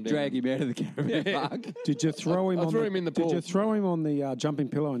Did going you to come drag down. him out of the caravan park? Did you throw him? I on threw the, him in the Did pool. you throw him on the jumping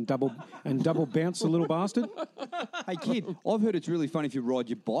pillow and double bounce the little bastard? Hey, kid, I've heard it's really fun if you ride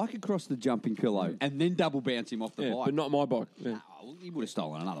your bike across the jumping pillow and then double bounce him off the Yeah, bike. but not my bike. Yeah. Oh, well, he would have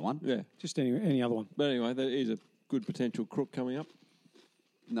stolen another one. Yeah. Just any other one. But anyway, there is a good potential crook coming up.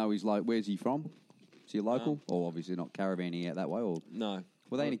 No, he's like, where's he from? Is he local? Or obviously not caravanning out that way? Or No.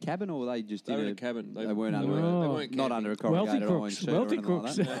 were they in a cabin or were they just They were in a cabin. They weren't they under weren't- a, they weren't not camping. under a Wealthy corrugated iron crooks. sheet or Wealthy anything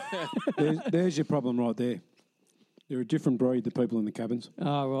crooks. like that. There's your problem right there. They're a different breed, the people in the cabins.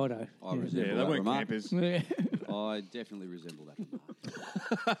 Oh, righto. I resemble that remark. Yeah. I definitely resemble that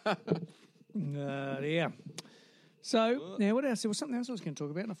remark. Yeah. So, now what else? There was something else I was going to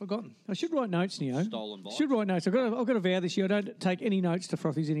talk about and I've forgotten. I should write notes, Neo. Stolen bike. Should write notes. I've got to vow this year I don't take any notes to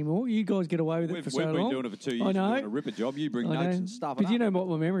Frothies anymore. You guys get away with it We've, for we've so been long. doing it for 2 years. I know. We're doing a ripper job. You bring I notes know. and stuff. But you know what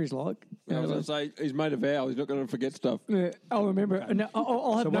my memory's like. I was going to say, he's made a vow. He's not going to forget stuff. Yeah, I'll remember. And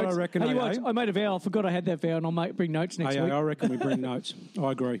I'll have So what I notes. reckon, Hey, you AA? watch, I made a vow. I forgot I had that vow, and I'll bring notes next Hey, week. I reckon we bring notes.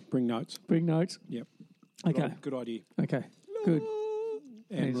 I agree. Bring notes. Bring notes. Yep. Okay. Good idea. Okay. Good.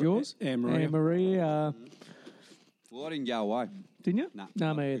 There's yours. Anne-Marie. Anne-Marie. Well, I didn't go away. Didn't you? No, No,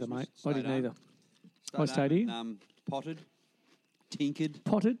 not me at either, Christmas. mate. I Stayed didn't home. either. I stayed home, here. Potted, tinkered,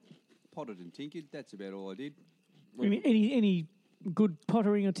 Potted. and tinkered. That's about all I did. Any good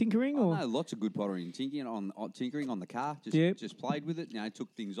pottering or tinkering? Or No, lots of good pottery and tinkering on the car. Yep. Just played with it.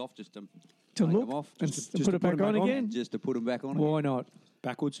 Took things off just to to take look them off, and just, put it back on again? just to put them back on. Why not?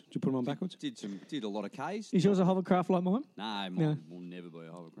 Backwards. Did you put them on backwards? Did a lot of Ks. Is yours a hovercraft like mine? No, mine No. will never be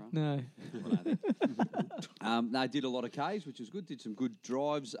a hovercraft. No. No, I did a lot of Ks, which was good. Did some good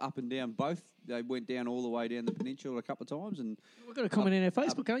drives up and down both. They went down all the way down the peninsula a couple of times, and We've got a comment in our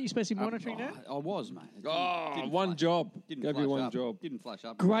Facebook, aren't you supposed to be monitoring that? I was, mate. It Oh, didn't one flash. job. Didn't Gave flash you one up. job. Didn't flash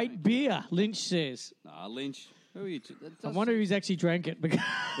up. Great beer, Lynch says. Nah, Lynch. Who are you? I wonder who's actually drank it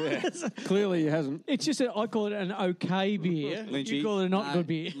because Clearly he hasn't. it's just I call it an okay beer. Lynchy, You call it a not no, good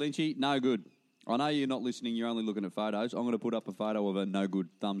beer. Lynchy, no good. I know you're not listening. You're only looking at photos. I'm going to put up a photo of a no good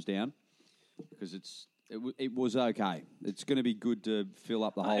thumbs down because it was okay. It's going to be good to fill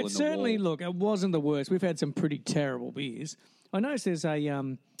up the hole in the Certainly, wall. look, it wasn't the worst. We've had some pretty terrible beers. I noticed there's a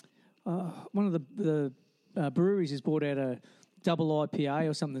one of the breweries has brought out a double IPA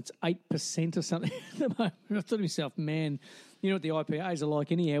or something that's 8% or something at the moment. I thought to myself, man, you know what the IPAs are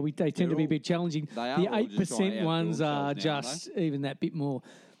like anyhow. They tend to be a bit challenging. They are The all just trying to 8% ones outdo are themselves now, just even that bit more.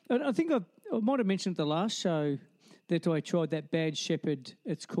 And I think I might have mentioned at the last show that I tried that Bad Shepherd.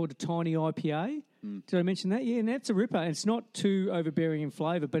 It's called a Tiny IPA. Did I mention that? Yeah, and that's a ripper. It's not too overbearing in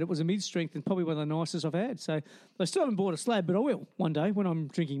flavour, but it was a mid-strength and probably one of the nicest I've had. So I still haven't bought a slab, but I will one day when I'm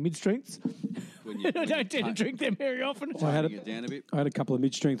drinking mid-strengths. I don't tend to drink them very often. I had it down a bit. I had a couple of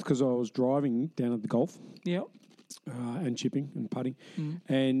mid-strength because I was driving down at the golf Yeah. and chipping and putting,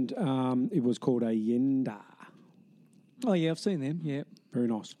 and it was called a Yenda. Oh, yeah, I've seen them, yeah. Very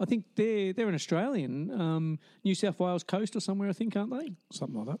nice. I think they're an Australian, New South Wales coast or somewhere, I think, aren't they?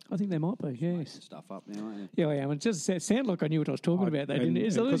 Something like that. I think they might be, yes. Stuff up now, aren't you? Yeah, I am. It just sounded like I knew what I was talking about, though, didn't it?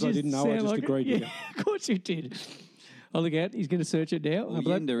 As long because as I you didn't know, I sound just like it. agreed with Yeah, you. of course you did. Oh, look out. He's going to search it now. Well,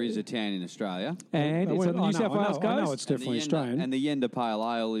 Yenda is a town in Australia. And it's on the New South Wales coast. I know it's definitely and the Australian. And the Yenda Pale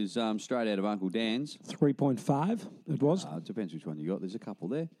Ale is straight out of Uncle Dan's. 3.5 it was. It depends which one you got. There's a couple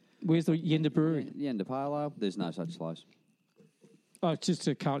there. Where's the Yenda Brewery? Yenda Pale Ale. There's no such place. Oh, it's just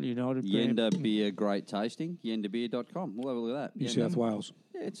a Carlton United brand. Yenda Beer, great tasting. YendaBeer.com. We'll have a look at that. New South Wales.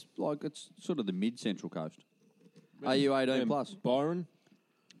 Yeah, it's sort of the mid-central coast. Are you 18 plus? Byron,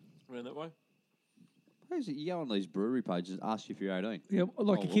 around that way. How's it? You go on these brewery pages and ask you if you're 18. Yeah,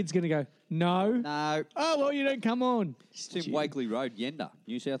 like a kid's going to go, no. No. Oh, well, you don't come on. It's in Wakeley Road, Yenda,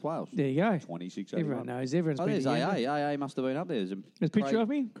 New South Wales. There you go. 26. Everyone knows. Everyone's Oh, been there's to Yenda. AA. AA must have been up there. There's a picture of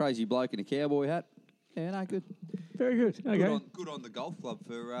me? Crazy bloke in a cowboy hat. Yeah, no, good. Very good. Okay. Good on the golf club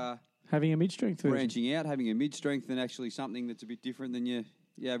for Having a mid-strength version. branching out, having a mid-strength and actually something that's a bit different than your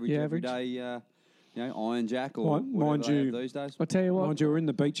average everyday, Iron Jack or Mind whatever they you- have these days. I'll tell you what. Mind you, we were in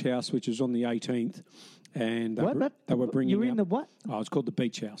the beach house, which was on the 18th, and they, What? were, they were bringing You were in out- the what? Oh, it's called the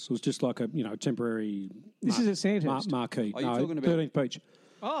beach house. It was just like a temporary. This is at Sandhurst. Marquee. Are you No, talking about- 13th beach,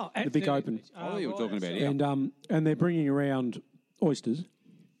 Oh, the big open. I thought you were talking about it. and they're bringing around oysters.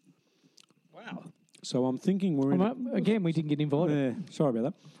 Wow. So I'm thinking we're in. Again, we didn't get invited. Yeah, sorry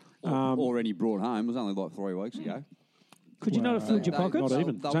about that. Or any brought home. It was only like 3 weeks ago. Could you not have filled your they- pockets? Not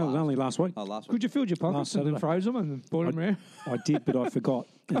even. They'll It was last. only last week. Oh, last Could week. you fill your pockets Last and then Saturday. froze them and brought them around? I did, but I forgot.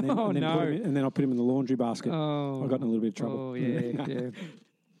 And then, Oh, and then, no. and then I put him in the laundry basket. Oh. I got in a little bit of trouble. Oh, yeah.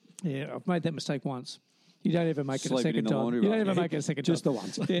 Yeah, I've made that mistake once. You don't ever make it a Sleeping in second the time. laundry You don't basket. ever make it a second Just time. the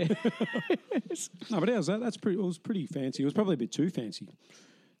once. Yeah. No, but how's that? That's pretty. It was pretty fancy. It was probably a bit too fancy.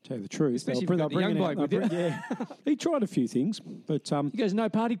 Tell you the truth, Especially if you've got a young bloke with you. Yeah, he tried a few things, but He goes, no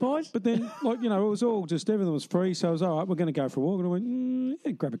party pies? But then, it was all just everything was free. So I was all right. We're going to go for a walk, and I went,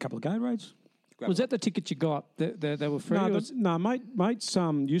 yeah, grab a couple of Gatorades. Was that the ticket you got? They were free? No, mate's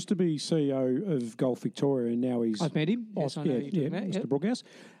used to be CEO of Golf Victoria, and now he's I've met him. Yes, I know who you're talking about. Mr. Yep. Brookhouse,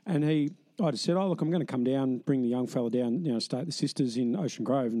 and I just said, oh look, I'm going to come down, bring the young fella down, stay at the sisters in Ocean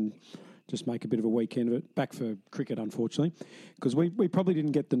Grove, and just make a bit of a weekend of it. Back for cricket, unfortunately, because we probably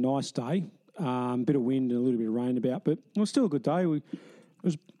didn't get the nice day. Bit of wind and a little bit of rain about, but it was still a good day. It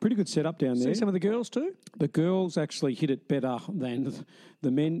was a pretty good setup down there. See some of the girls too? The girls actually hit it better than the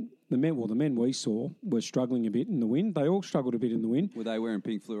men. The men we saw were struggling a bit in the wind. They all struggled a bit in the wind. Were they wearing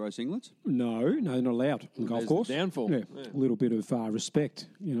pink fluoro singlets? No, they're not allowed on the golf there's course. the downfall. Yeah, a little bit of respect,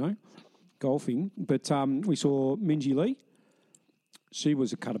 golfing. But we saw Minjee Lee. She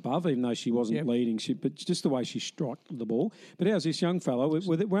was a cut above, even though she wasn't leading. But just the way she struck the ball. But how's this young fellow?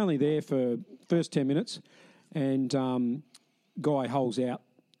 We're only there for first 10 minutes, and guy holes out.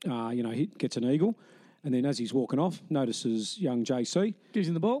 He gets an eagle, and then as he's walking off, notices young JC. Gives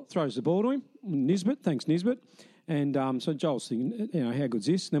him the ball. Throws the ball to him. Thanks Nisbet. And so Joel's thinking, how good's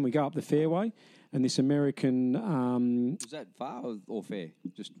this? And then we go up the fairway, and this American, Was that far or fair?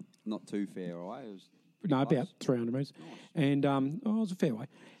 Just not too fair, all right? It was about 300 metres. And it was a fairway.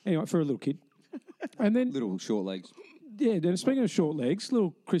 Anyway, for a little kid. And then, little short legs. yeah, then speaking of short legs,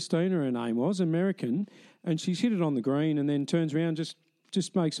 little Christina, her name was, American, and she's hit it on the green and then turns around,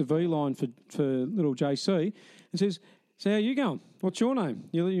 just makes a V line for little JC and says, so how you going? What's your name?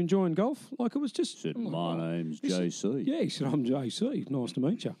 You enjoying golf? Like it was just... My name's JC. Yeah, he said, I'm JC. Nice to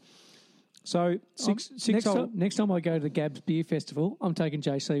meet you. So six hole... Next time I go to the Gabs Beer Festival, I'm taking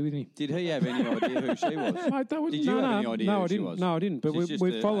JC with me. Did he have any idea who she was? Mate, that was, Did you have any idea no, who I she didn't. was? No, I didn't. But She's just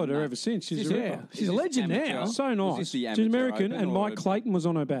we've a- followed her no. ever since. She's a Yeah, ripper. she's a legend amateur? now. So Was nice. this the She's amateur American, open and or Mike Clayton was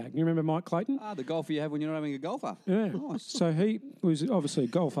on her bag. You remember Mike Clayton? The golfer you have when you're not having a golfer. Yeah. Nice. So he was obviously a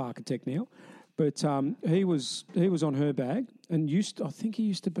golf architect now, but he was on her bag, and I think he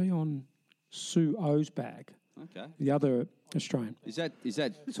used to be on Sue O's bag, Okay. the other Australian. Is that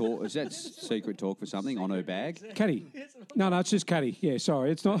talk? Is that secret talk for something on her bag? Caddy. No, it's just caddy. Yeah,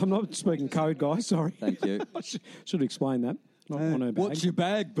 sorry. I'm not speaking code, guys. Sorry. Thank you. Should explain that. not on her bag. What's your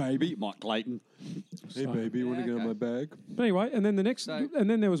bag, baby? Mike Clayton. Hey, baby, you want to get on my bag? But anyway, and then So- and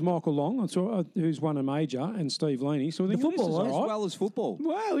then there was Michael Long, I saw, who's won a major, and Steve Leaney. So I think footballer, this is As all right. well as football.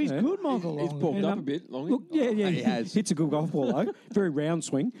 Wow, he's Yeah. good, Michael He's Long. bulked And, up a bit, Longy. Look, yeah, He has. hits a good golf ball though, very round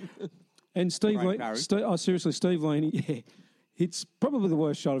swing. And Steve, Great parry. seriously, Steve Leaney, yeah, hits probably the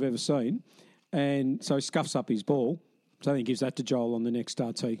worst shot I've ever seen, and so he scuffs up his ball. So I think he gives that to Joel on the next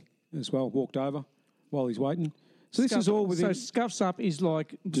tee as well. Walked over while he's waiting. So this is all within. So scuffs up is like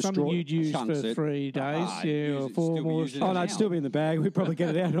something Destroy- you'd use chunks for it. 3 days, Ah, yeah, use or it, 4 still be more. using it. Oh no, it'd still be in the bag. We'd probably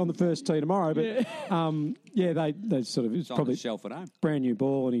get it out on the first tee tomorrow. But they sort of it's It's on probably the shelf at home. brand new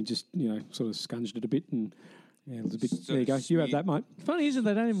ball, and he just sort of scunged it a bit, and yeah, it was a bit. Sort There you of go. You have smeared. that, mate. Funny, isn't it?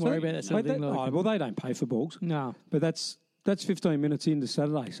 They don't even worry about that sort of Mate, thing. they- Like, well, they don't pay for balls, no. but that's 15 minutes into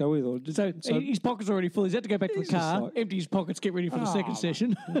Saturday. So we thought. So his pocket's already full. He's had to go back to the He's just car, like- empty his pockets, get ready for the second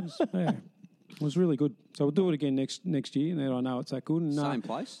session. yeah, it was really good. So we'll do it again next year. Now I know it's that good. And, Same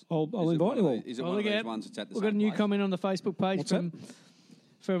place. I'll Is it invite one you of all. the- Is it Well, one of look these out. ones that's at the We've same got a new place? comment on the Facebook page What's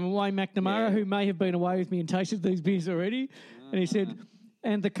from Wayne McNamara, Yeah. who may have been away with me and tasted these beers already. And he said,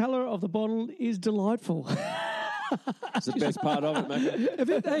 and the colour of the bottle is delightful. It's the best part of it,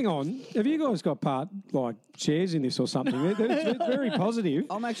 mate. Hang on, have you guys got shares in this or something? It's very positive.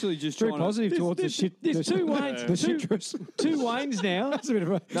 I'm actually just Very trying positive towards the shit. There's the- two Waynes, the two- citrus. 2 Waynes now. That's a bit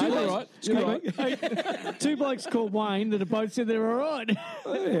of a. No, you're right. You're right. 2 blokes called Wayne that have both said they're all right. Yeah,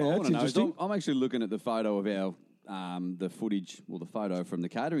 I that's wanna know is interesting. I'm actually looking at the photo of our the footage, the photo from the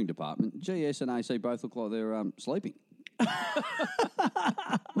catering department. GS and AC both look like they're sleeping.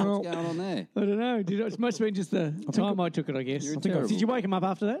 What's going on there? I don't know. It must have been just the time I took it, I guess. You're think I- Did you wake him up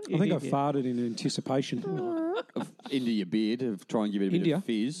after that? I think I did, yeah. farted in anticipation. Into your beer to try and give it a bit India. of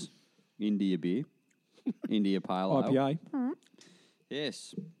fizz. Into your beer. India Pale Ale. IPA.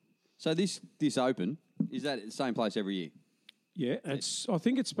 Yes. So this Open, is that at the same place every year? Yeah, I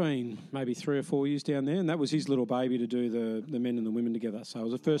think it's been maybe 3 or 4 years down there, and that was his little baby to do the men and the women together. So it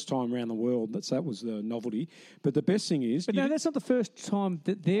was the first time around the world. That was the novelty. But the best thing is, But no, that's not the first time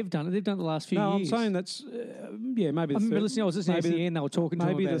that they've done it. They've done it the last few no, I'm years. saying that's maybe. I The remember third, listening. I was listening to maybe SEN. They were talking to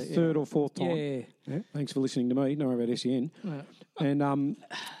maybe him the about third or fourth it. time. Yeah. Thanks for listening to me. Don't worry about SEN. Right. And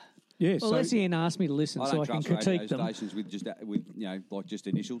yeah, Well, so SEN asked me to listen, I so don't I can trust radio critique them. stations with just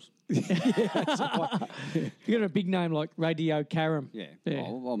initials. You got a big name like Radio Karam. Yeah. Yeah.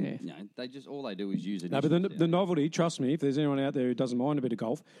 Oh, Yeah. they just all they do is use no, initials. but the novelty, trust me, if there's anyone out there who doesn't mind a bit of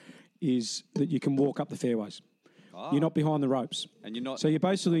golf, is that you can walk up the fairways. You're not behind the ropes. And you're not. So you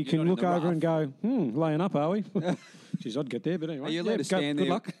basically you're can not in look the over rough. and go, laying up, are we? Jeez, I'd get there, but anyway. Are you allowed to stand good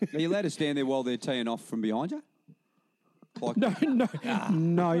there? luck. Are you allowed to stand there while they're teeing off from behind you? Like, No,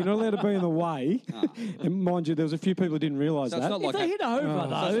 no, you're not allowed to be in the way. And mind you, there was a few people who didn't realise So it's that. not If like they hit over, so it's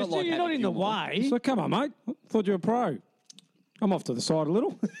though, not like you're not Happy in the Gilmore. way. So come on, mate. Thought you were a pro. I'm off to the side a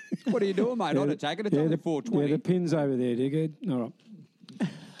little. what are you doing, mate? Not attacking. It's only the 420. Yeah, the pin's over there, dickhead. All right.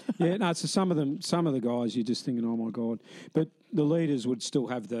 Yeah, no, so some of the guys, you're just thinking, oh my God. But the leaders would still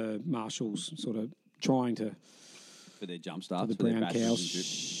have the marshals sort of trying to, for their jump starts, the for their brown bashes and cows.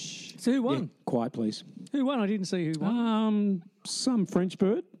 shit. So who won? Quiet, please. Who won? I didn't see who won. Some French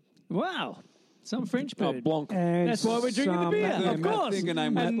bird. Wow. Some French bird. Blanc. And That's why we're drinking the some- beer, yeah, of Matt- course. I think her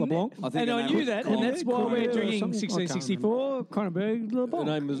name was And- LeBlanc. I think And her I name knew was that, Blanc. and that's why we're Cronenberg or drinking something. I can't 1664 Cronenberg Her LeBlanc.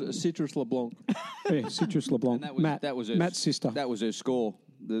 name was Citrus LeBlanc. Yeah, Citrus LeBlanc. And that was her, Matt's sister. That was her score.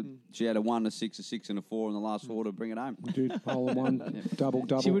 She had a 1, a 6, a 6, and a 4 in the last 4 to bring it home. Dude, hole in one, double.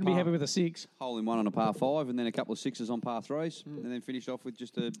 She wouldn't be par. happy with a 6. Hole in one on a par 5, and then a couple of 6s on par 3s, and then finished off with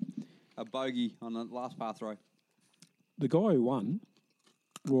just a bogey on the last par 3. The guy who won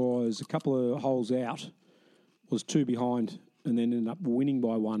was a couple of holes out, was 2 behind, and then ended up winning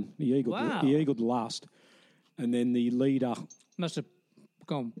by 1. He eagled, Wow. he eagled the last. And then the leader Must have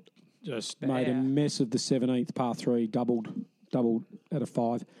gone. just made a mess of the 17th par 3, doubled at a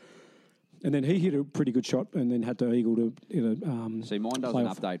 5. And then he hit a pretty good shot and then had to eagle to See, mine doesn't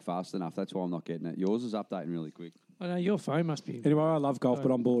playoff. update fast enough. That's why I'm not getting it. Yours is updating really quick. I know your phone must be. Anyway, I love golf,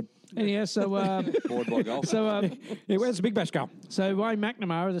 but I'm bored. Anyhow, so Bored by golf. Yeah, where's the Big Bash go? so Wayne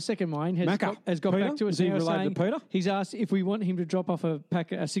McNamara, the second Wayne, has Macca. got Peter? back to us Is he now related to saying Peter? he's asked if we want him to drop off a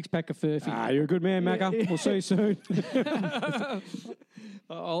 6-pack of Furphy. Ah, you're a good man, Macca. We'll see you soon.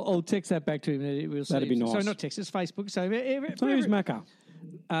 I'll text that back to him. We'll see. That'd be nice. So not text, it's Facebook. So So who's Macca?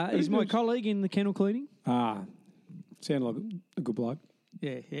 he's my colleague in the kennel cleaning. Ah, sound like a good bloke.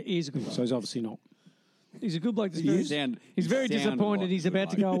 Yeah, he's a good bloke. So he's obviously not. He's a good bloke. That's You very- sound- he's you very sound disappointed. like He's a about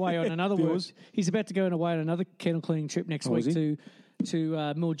to good go away on another work. Yours? He's about to go away on another kennel cleaning trip next Oh, week is to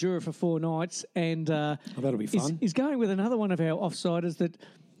Mildura for 4 nights, and that'll be fun. He's going with another one of our offsiders that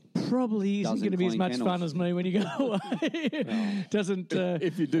probably isn't Dozen going to be as clean much kennels. fun as me when you go away. Doesn't.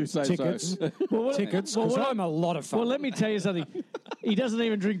 If you do say Tickets. so. Tickets, well, because what- I'm a lot of fun. Well, let me tell you something. He doesn't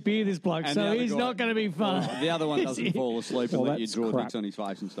even drink beer, this bloke, And the so other he's guy- not going to be fun. The other one doesn't fall asleep and Well, let you that's draw crap. dicks on his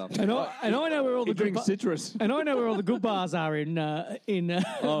face and stuff. And I know where all the He good drinks citrus. and I know where all the good bars are in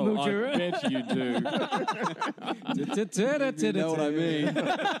Mildura. bet you do. You know what I mean?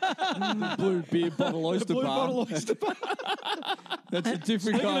 The blue beer bottle oyster bar. That's a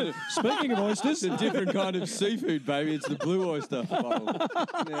different kind of. Speaking of oysters, It's a different kind of seafood, baby. It's the blue oyster bottle.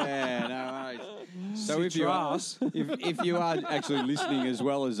 Yeah, no worries. So if you are actually listening as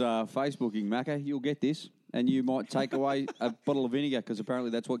well as Facebooking, Macca, you'll get this, and you might take away a bottle of vinegar because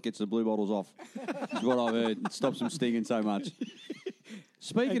apparently that's what gets the blue bottles off. Is what I've heard. It stops them stinging so much.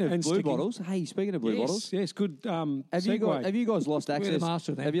 Speaking of And blue sticking. bottles, hey, speaking of blue bottles, yes, good have you, segue. guys lost access? the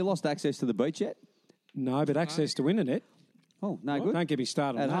master of that. Have you lost access to the beach yet? No, but access to internet. Oh, no good. Don't get me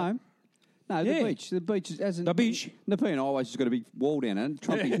started on At that. home? No, Yeah. the beach. The beach hasn't. The beach. Nepean Highway's just got a big wall down it.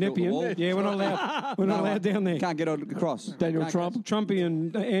 Trumpy built the Nepean. wall. Yeah, we're not allowed. We're not allowed down there. Can't get across. Daniel Can't Trump. Trumpy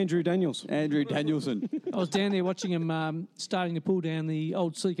and Andrew Daniels. Andrew Danielson. I was down there watching him starting to pull down the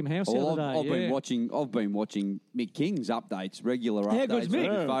old Seacombe house the Well, other day. I've been watching Mick King's updates, regular How updates, good's Mick?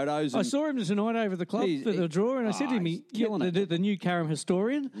 with photos. I And, saw him tonight over the club He's- for the draw, and I said to him, he's killing it. the new Carrum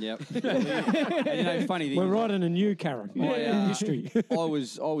historian. Yep. And funny thing. We're is, writing a new Karen in history. I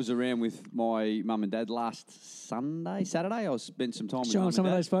was around with my mum and dad last Saturday. I spent some time with Showing mum some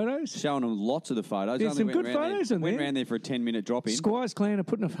and of dad, those photos. showing them lots of the photos. There's Only some went good round there- photos in Went there. round there for a 10-minute drop in. Squires Clan are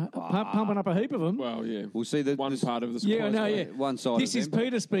pumping up a heap of them. Well, yeah. We'll see the One part of the Yeah, I squad. know, yeah. one side. This of is them.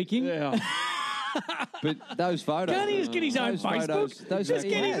 Peter speaking. Yeah. But those photos. Can't he just get his own those Facebook? photos- those- Just he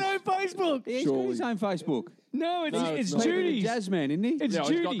get his has. own Facebook. Yeah, he's got his own Facebook. No, it's it's not. Judy's. Jazzman, isn't he? It's Yeah, he's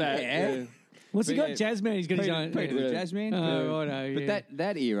Judy. got that. Yeah. What's he got? Peter- Jazzman. He's got his Peter, own. Peter the Yeah. Jazzman. Oh, I know. But yeah.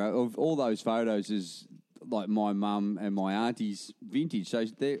 that era of all those photos is like my mum and my auntie's vintage. So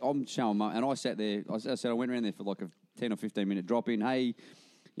I'm showing mum, and I sat there. I said I went around there for like a 10 or 15-minute drop in. Hey,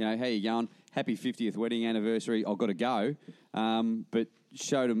 how you going? Happy 50th wedding anniversary. I've got to go. But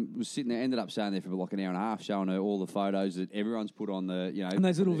showed them, was sitting there, ended up staying there for like an hour and a half, showing her all the photos that everyone's put on the, And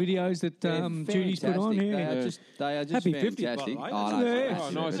those little videos that They're Judy's put on fantastic. here. They are just Happy 50th, by the fantastic. way. Oh, That's no, Yeah. it's Oh,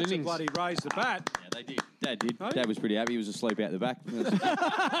 nice massive. innings. Bloody raised the bat. Yeah, they did. Dad did. Oh, Dad was pretty happy. He was asleep out the back.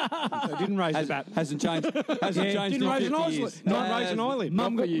 They didn't raise the bat. Hasn't changed. Hasn't Yeah, changed didn't in raise an 50 eyelid. years. Not raise an eyelid.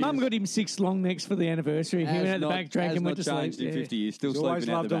 Mum got him 6 long necks for the anniversary. He went out the back, drank, and went to sleep. changed in 50 years. Still He's always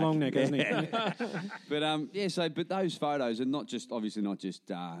sleeping out loved the a back. long neck, hasn't he? But those photos are not just obviously not just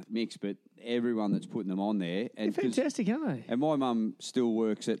Mick's, but everyone that's putting them on there. And They're 'cause- fantastic, aren't they? And my mum still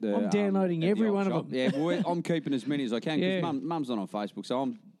works at the. I'm downloading at the every old one of shop. them. Yeah, well, I'm keeping as many as I can because Yeah. mum's not on Facebook, so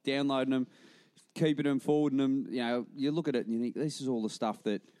I'm downloading them, keeping them, forwarding them. You look at it and you think this is all the stuff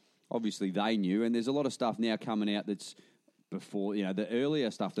that obviously they knew, and there's a lot of stuff now coming out that's before the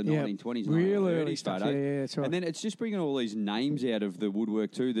earlier stuff, the Yeah, 1920s, real 1930s early stuff. photos. Yeah, that's right. And then it's just bringing all these names out of the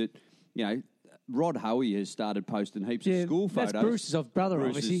woodwork too. That Rod Hoey has started posting heaps of school photos. That's Bruce's brother,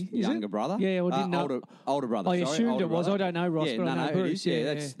 Bruce's obviously. Is younger it? brother. Yeah, I didn't know. Older brother. I sorry, assumed older it was. brother. I don't know Ross, Yeah, but I know it Bruce. is. Yeah, Yeah,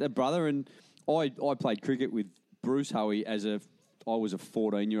 that's the brother. And I played cricket with Bruce Hoey I was a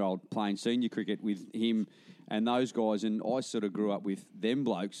 14-year-old playing senior cricket with him and those guys, and I sort of grew up with them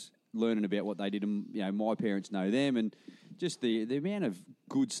blokes, learning about what they did, and my parents know them, and just the amount of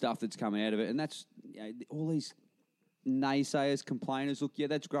good stuff that's come out of it, and that's all these naysayers, complainers. Look, yeah,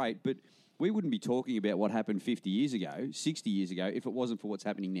 that's great, but we wouldn't be talking about what happened 50 years ago, 60 years ago, if it wasn't for what's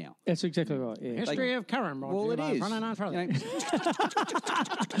happening now. That's exactly right. Yeah. History of Karen. Well, it is.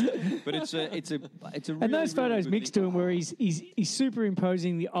 But it's a really, And those photos really mixed good to him, where he's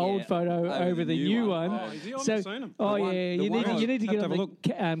superimposing the old Yeah, photo over the new one. Oh, is he on? So, I've seen him. oh The one- yeah, the you one I- need to get have on to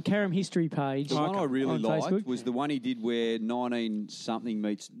the have Carrum history page. The one I really on liked Facebook. was the one he did where 19-something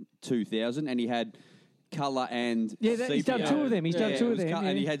meets 2000, and he had colour and Yeah, he's done sepia. two of them. He's done Yeah, two it of was them.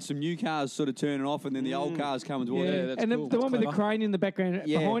 and he yeah. had some new cars sort of turning off, and then the old cars coming towards Yeah, him. that's and cool. the one with the clever. crane in the background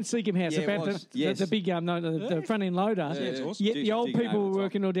Yeah. behind Seacombe House, Yeah, it about was. the Yes. big the front end loader. it's awesome. Yet the Just old digging people over were the top.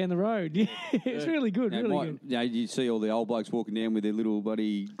 working all down the road. Yeah, it's really good, really good. You see all the old blokes walking down with their little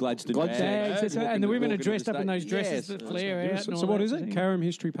buddy Gladstone Bags, that's right. And the women are dressed up in those dresses Yes. that flare out. and So all what that is sort it? of thing. Carrum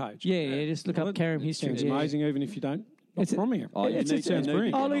history page. Yeah, just look up Carrum It history. sounds yeah. amazing, even if you don't. Not It's a- from here. Oh, you It's- need it's- to- sounds you need to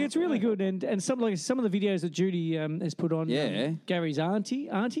brilliant. get Oh, look, on it's it. really good, and some of the videos that Judy has put on. Yeah. Gary's auntie,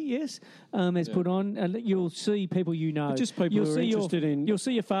 yes, has put on, and you'll see people you know. But just people you'll who are see interested in- You'll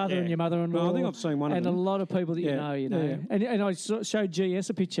see your father Yeah. and your mother-in-law. Well, I think I've seen one of and them. a lot of people that Yeah. you know. Yeah. And I showed GS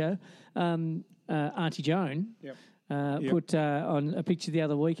a picture, Auntie Joan. Yep. put on a picture the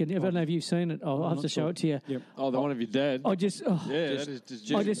other week, and I don't know if you've seen it. I'll have to show it to you. Yep. Oh, the one of your dad. I just, Yeah, that is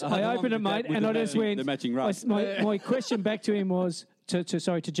just. I opened it, mate, and I just went. the matching rope. My question back to him was to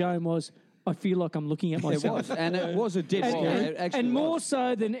Joan was, I feel like I'm looking at It myself. was, and it was a dead And, scare. and- It actually and more was.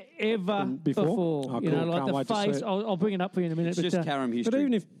 so than ever before? Oh, you know, cool. like Can't wait the to see face. it. I'll bring it up for you in a minute. It's just Karam history. But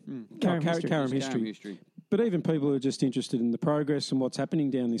even if Karam Karam history. Karam Just history. history. But even people who are just interested in the progress and what's happening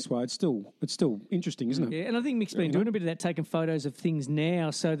down this way, it's still interesting, isn't it? Yeah, and I think Mick's been doing a bit of that, taking photos of things now,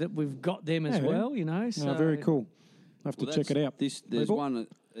 so that we've got them as Yeah. well. You know, so Very cool. I have to Well, check it that's- out. There's People? one.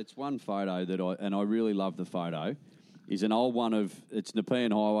 It's one photo that I really love. The photo is an old one of it's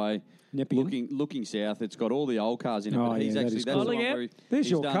Nepean Highway. Nepean? Looking south, it's got all the old cars in it. Oh, but he's yeah, that actually is that's cool. the Look one out. where There's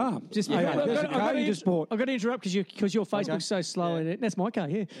he's your done- car. Just Hey, I've there's got- a I've car got you to just bought. I've got to interrupt because your Facebook's so slow. And that's my car,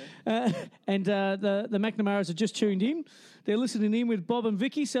 yeah. And the McNamara's have just tuned in. They're listening in with Bob and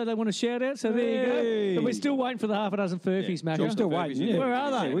Vicky, so they want a shout out. So there you Hey. go. But we're still waiting for the half a dozen Furfies, Macca. I'm still waiting. Yeah. Where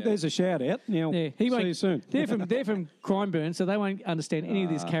are they? Yeah, there's a shout out. Now, Yeah, see you soon. They're from Crimeburn, so they won't understand any of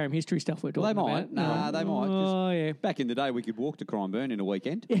this Karam history stuff we're talking They might. about. Nah, they might. 'cause Oh yeah. Back in the day, we could walk to Crimeburn in a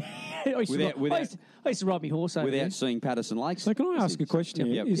weekend I used to Without- ri- without- I used to ride my horse over there. without seeing Patterson Lakes. So can I ask a question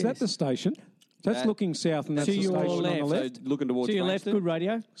here? Yep. Is that Yes. the station? That's That- looking south, and that's To the your station on left. the left. So looking towards To your left, Frankston. good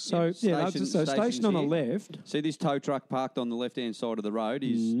radio. So yeah, that's so station on the left. See this tow truck parked on the left-hand side of the road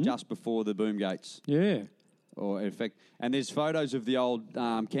is just before the boom gates. Yeah. Or in fact, and there's photos of the old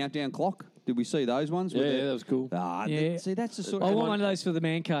countdown clock. Did we see those ones? Yeah, that was cool. Yeah. See, that's the sort I of want one of those for the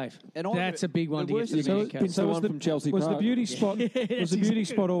man cave. And I- That's a big one the to get worst to the is- man so- cave. the one from Chelsea was the Park. beauty spot? Was that's the beauty exactly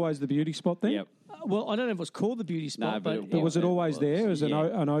spot always the beauty spot then? Yep. Well, I don't know if it was called the beauty spot, No, but But was it Yeah, always it there was. as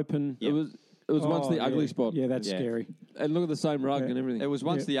Yeah. an open? It was once the Oh, ugly yeah. spot. Yeah, that's Yeah. scary. And look at the same rug and everything. It was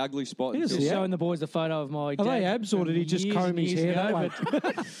once the ugly spot. Yes, until- yeah. showing the boys the photo of my Are dad. they abs or did he just years comb and his years hair that ago, way?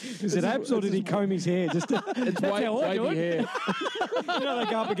 but- Is it abs or did he comb his hair? Just to, It's That's how I do wavy it. hair. you know,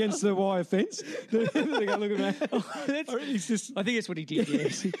 they go up against the wire fence. They go, look at that. That's- He's just I think that's what he did,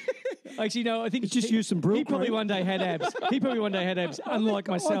 yes. Actually, no, I think Just use some Brill He probably cream. one day had abs. He probably one day had abs, unlike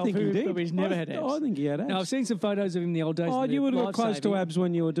myself, think he who did. probably has never had abs. I think he had abs. No, I've seen some photos of him in the old days. Oh, in the you would have got close to life-saving. abs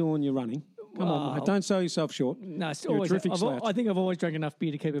when you were doing your running. Come on, Wow. mate. Don't sell yourself short. No, it's You're a always, terrific I've, slouch. I think I've always drank enough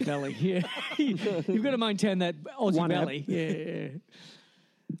beer to keep a belly. Yeah, you've got to maintain that Aussie One ab. belly. Yeah.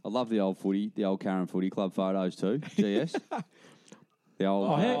 I love the old footy, the old Karam footy club photos too. GS. The old.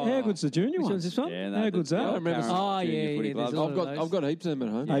 Oh, how good's the junior Which one? one's this one? Yeah, no, How the- good's the that? old I remember- Karam Oh, junior yeah, footy yeah, clubs. there's a lot I've got heaps of them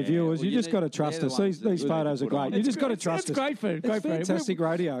at home. Hey, viewers, well, you you just need- got to trust they're us. the ones These that photos are put on. great. You just got to It's trust us. great for it. It's Great for it. fantastic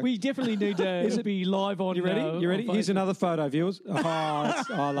radio. We definitely need to be live on. You ready? You ready? on Here's Facebook. another photo, viewers. Oh,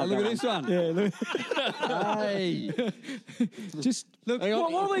 I love Look that at this one. Yeah, look. Hey. Just look. Hang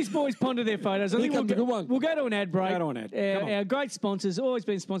on. While these boys ponder their photos, I Here think comes a good one. we'll go to an ad break. Go to an ad. Come on. Our great sponsors, always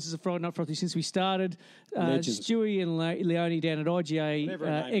been sponsors of Friday Night Frothy since we started. Legends. Stewie and Leone down at IGA Whatever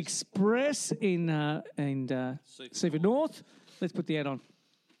her name is. Express in Seaford North. Let's put the ad on.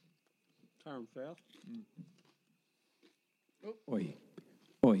 Oi,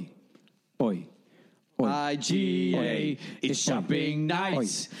 oi, oi. IGA, it's shopping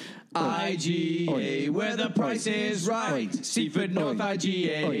nights. IGA, where the price is right. Seaford North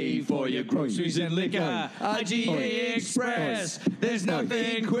IGA for your groceries and liquor. IGA Express, there's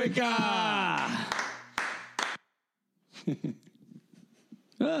nothing quicker.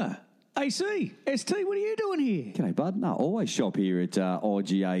 AC, ST, what are you doing here? G'day, bud. No, always shop here at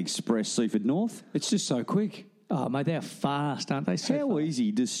IGA Express Seaford North. It's just so quick. Oh, mate, they're fast, aren't they? So How fast.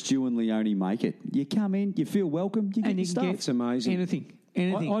 easy does Stu and Leone make it? You come in, you feel welcome, you get And your you stuff. can It's amazing. Anything.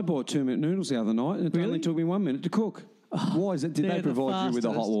 I bought 2-minute noodles the other night, and it Really? only took me 1 minute to cook. Why is it? Did They're they the provide you with the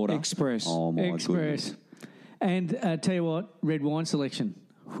hot fastest. water? Express. Oh, my Express. goodness. And tell you what, red wine selection.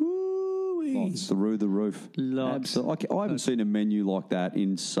 Whoo-wee. It's through the roof. Lots. I haven't seen a menu like that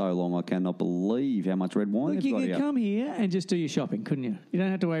in so long. I cannot believe how much red wine Look, they've you got could here. come here and just do your shopping, couldn't you? You don't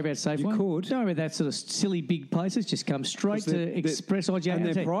have to worry about Safeway. You could. Don't worry about that sort of silly big places. Just come straight to Express IGA. And I'll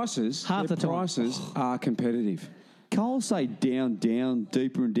tell their you, prices, half the time. are competitive. Coles say down,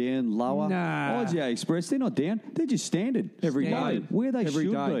 deeper and down, lower. Nah. IGA Express, they're not down. They're just standard. Every day. Standard. Where they Every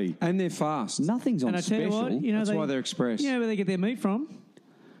should day. be. And they're fast. Nothing's on And I tell special. you what, you know, That's why they're Express. You know where they get their meat from?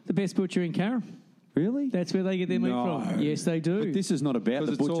 The best butcher in Carrum. Really? That's where they get their meat No. from. Yes, they do. But this is not about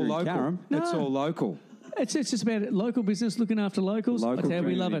the Because it's all butcher in local. Carrum. It's No. all local. It's just about local business, looking after locals. Local That's how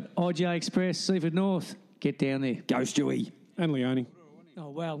we love community. it. IGA Express, Seaford North. Get down there. Go, Stewie. And Leone. Oh,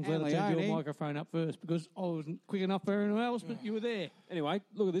 well, I'm glad I Hey, turned your Leone. microphone up first because I wasn't quick enough for anyone else, but you were there. Anyway,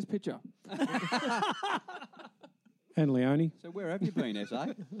 look at this picture. And Leone. So where have you been, SA?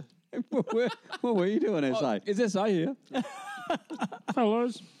 what were you doing, SA? Is SA here?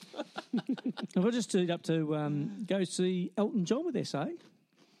 Fellas. I've just teed up to go see Elton John with SA.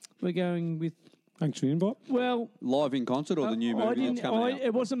 We're going with, Thanks for the invite. well, Live in concert or the new movie that's coming out?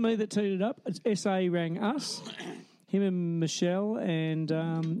 it wasn't me that teed it up. It's SA rang us. Him and Michelle and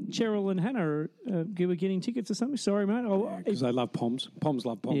Cheryl and Hannah were getting tickets or something. Sorry, mate. Because they love Poms. Poms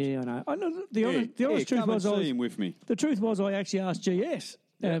love Poms. Yeah, I know. I know. The honest truth come was, and see him with me. the truth was, I actually asked GS,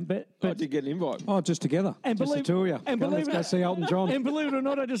 but I did get an invite. Oh, just together. And just believe- the two of you. and Go, believe let's go it- see Elton John. and believe it or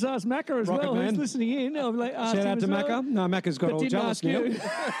not, I just asked Macca as Rocket well, man. who's listening in. I'm like, asked Shout him out to as well. Macca. No, Macca's got But all didn't jealous ask now.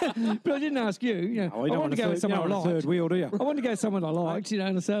 you. But I didn't ask you. You know, Oh, you I don't wanted want to go with someone I a third liked. wheel, do you? I wanted to go with someone I liked, you know,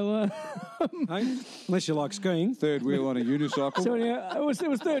 and so Hey? Unless you like skiing. Third wheel on a unicycle. so anyhow, it was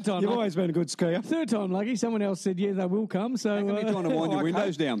third time. You've lucky. always been a good skier. Third time lucky. Someone else said, yeah, they will come. So How come you're trying to wind your okay.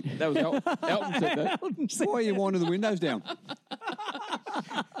 windows down? That was Elton said that. Elton said- Why are you winding the windows down?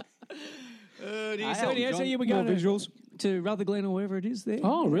 so anyhow, Elton so yeah, we're More going visuals. to Rutherglen or wherever it is there.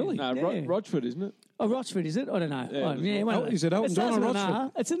 Oh, really? No, Yeah. Rochford, isn't it? Oh, Rochford, is it? I don't know. Yeah, Oh, it was yeah, one of those. Is it Elton It John starts or with an Rochford?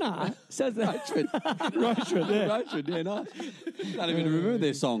 R. It's an R. Says Rochford, yeah, nice. Don't even remember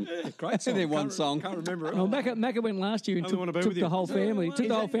their song. Great song. Their one Can't- song. Can't remember it. Well, Macca went last year and Only wanna be took with the you. whole family. Took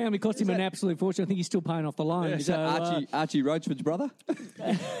the whole family, cost him an absolute fortune. I think he's still paying off the loan. Is So, that Archie Roachford's brother?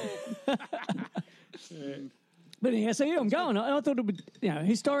 but anyhow, so yeah, I'm going. I thought it would, you know,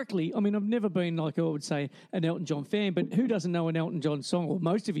 historically, I mean, I've never been like I would say an Elton John fan, but who doesn't know an Elton John song or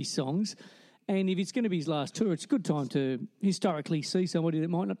most of his songs? And if it's going to be his last tour, it's a good time to historically see somebody that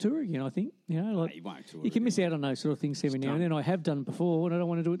might not tour again. I think, you know, like he won't tour you can miss out on those sort of things every now and then. I have done before, and I don't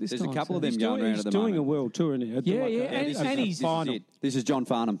want to do it this There's time. a couple of so- them going around He's at the doing a moment. world tour now. Yeah, yeah, Like and- a and he's- final, This is John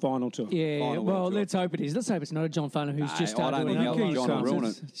Farnham. final tour. Yeah, Final well, world tour. let's hope it is. Let's hope it's not a John Farnham who's just I started don't doing think Elton Elton John John will ruin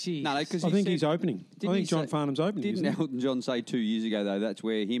songs. it. Jeez. No, because I think he's opening. I Didn't he think John say- Farnham's opening. Didn't Isn't he? Elton John say 2 years ago, though, that's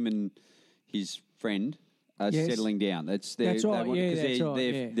where him and his friend are Yes. settling down? That's Right, because yeah, that's right,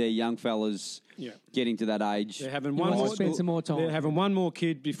 yeah. they're young fellas Yeah. getting to that age. They're having You one want more. to spend some more time. They're having one more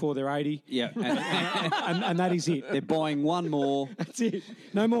kid before they're 80, Yeah, and that is it. they're buying one more. That's it.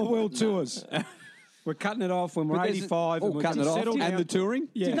 No more world tours. We're cutting it off when we're But there's- 85 and we're cutting it off. settled And down. the touring?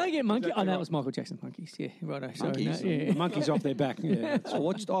 Yeah. Did they get Monkey? Exactly Oh, no, right. it was Michael Jackson Monkeys. Yeah, right. So, Monkeys. no, yeah. The monkeys off their back. Yeah. I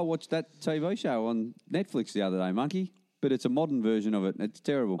watched that TV show on Netflix the other day, Monkey, but it's a modern version of it. It's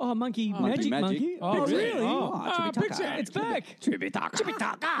terrible. Oh, Monkey Magic Magic. Monkey. Oh, Oh, really? really? Oh, Oh, Pixar, it's back.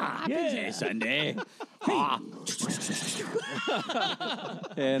 Yeah. Sunday.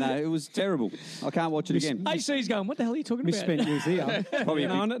 Yeah, no, it was terrible. I can't watch it again. AC's going, what the hell are you talking about? Misspent youth here. Probably a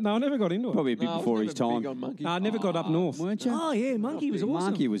no, bit- no, I never got into it. Probably a bit No, I was before never his time. big on Monkey. No, I never got up north. Weren't you? Oh, yeah, Monkey was awesome.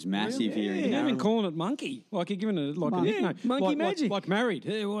 Monkey was massive here. Yeah, in even Darren. calling it monkey. Like you're giving it like a Monkey. nickname. Monkey like, Magic. Like married.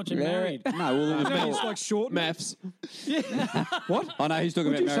 Hey, watching married. No, well, it was No, more- it's like short. Maths. What? I know he's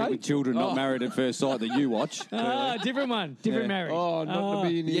talking What'd about you Married say? with Children, not Married at First Sight that you watch. Ah, different one. Different Yeah. marriage. Oh, not in a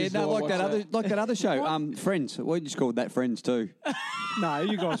million Yeah, years. no, will I like watch that other show. Friends. We just called that Friends too. No,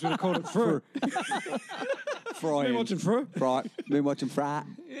 you guys would have called it fur. Fry. Been watching fur. Fry. Been watching Fry.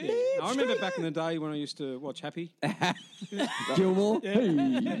 I remember back in the day when I used to watch Happy. Gilmore.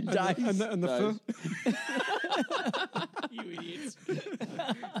 And the fur. You idiots.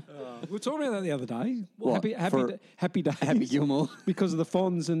 We were talking about that the other day. What? Happy days. Happy Gilmore. Because of the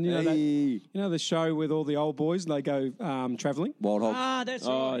Fonz and Hey. the show with all the old boys. They go travelling. Wild Hogs. Ah, that's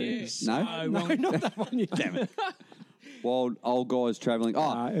Oh, right. yes. Yes. No? So No, wrong. not that one. You damn it. Wild old guys travelling.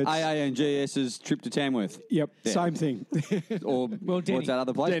 Oh, it's- AA and GS's trip to Tamworth. Yep, Yeah. same thing. Or Denny. what's that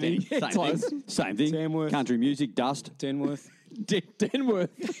other place? Denny. Same thing. Same thing. Tamworth. Country music, dust. Denworth. Denworth.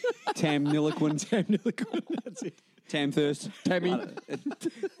 Tam Niliquin. That's it. Tamthirst. Tammy.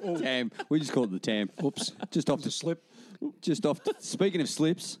 Tam. We just call it the Tam. Oops. Just off the Slip. Just off. Speaking of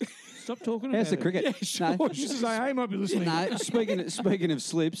slips, Stop talking how's the about cricket? Sure. No, This is AA might be listening. no, speaking of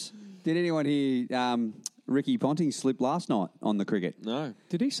slips, did anyone hear Ricky Ponting slip last night on the cricket? No.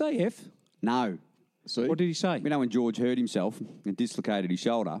 Did he say F? No. See? What did he say? You know when George hurt himself and dislocated his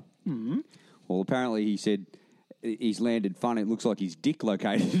shoulder? Mm-hmm. Well, apparently he said he's landed funny. It looks like his dick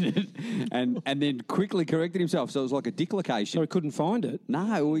located it, and then quickly corrected himself. So it was like a dicklocation. So he couldn't find it.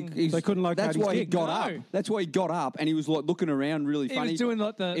 No, They couldn't locate That's his why he dick. got No. up. That's why he got up, and he was like looking around really He funny. was doing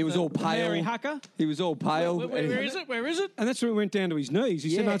like the He was the all pale. Mary Hucker. He was all pale. Where is it? Where is it? And that's when it went down to his knees.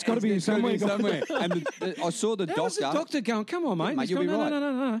 He said, no, it's got to be here somewhere. somewhere. And I saw the How was doctor. the doctor going, come on, mate. Mate, He's you'll be going, right.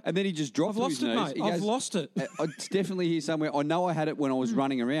 No. And then he just dropped I've to lost his it, knees. mate. He I've goes, lost it. It's definitely here somewhere. I know I had it when I was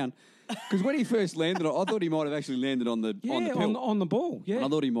running around. Because when he first landed, I thought he might have actually landed on the Yeah, pill. on the ball. Yeah. And I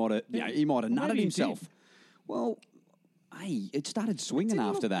thought he might have, he might have Well, nutted maybe he himself. did. Well, Hey, it started swinging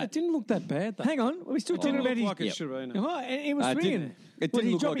after It that. didn't look that bad, though. Hang on, we're still talking about his. like it should have been. Oh, and it was It swinging. didn't- it What, didn't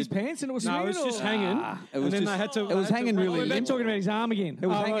he look dropped like his it- pants and it was No, swinging. it was just or- hanging. it and was then just- they had to. it was hanging really We're limp. talking about his arm again. It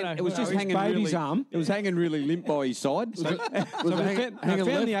was Oh, hanging. righto, It was just righto. hanging baby's really, arm. It was hanging really limp by his side. So we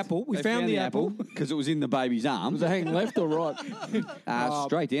found the apple. We They found the apple. because it was in the baby's arm. Was it hanging left or right?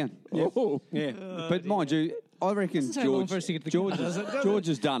 Straight down. Oh. Yeah. But mind you, I reckon Doesn't take long for us to get to the George, gutter, does it? Does it? George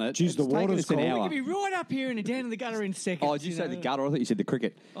has done it. Geez, the It's taken water's us an cold. hour. We could be right up here and down in the gutter in seconds. Oh, did you say the know. gutter? I thought you said the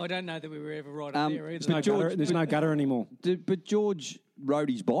cricket. I don't know that we were ever right up there either. There's no gutter anymore. But George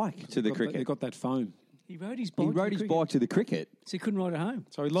rode his bike to the They cricket. got that foam. He rode his He bike. rode his bike to the cricket. so he couldn't ride at home.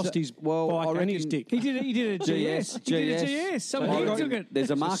 So he lost his well, bike I and his reckon- dick. He did it. He did a GS. He did a GS. Someone I took reckon it. There's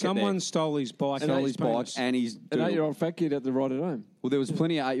a So market someone there. stole his bike. Stole and his bike penis. and his An doodle. 8-year-old fat kid had to ride it home. Well, there was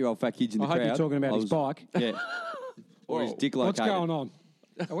plenty of 8-year-old fat kids in the I hope crowd. you're talking about I his was- bike. Yeah. Or his dick located. What's going on?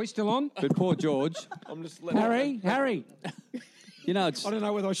 Are we still on? But poor George, I'm just letting Harry. you know it's I don't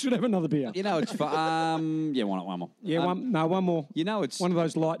know whether I should have another beer. it's fun. Yeah, one more. Yeah, one more. You know it's One of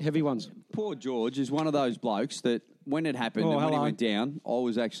those light, heavy ones. poor George is one of those blokes that when it happened Oh, and when he hello. went down,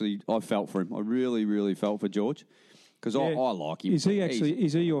 I felt for him. I really, really felt for George because I like him. Is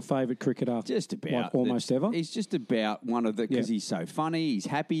he your favourite cricketer? Just about. Like, almost ever? He's just about one of the, because Yeah. he's so funny, he's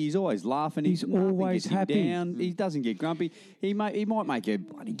happy, he's always laughing. He's nothing always gets him happy. Down. He doesn't get grumpy. He might make a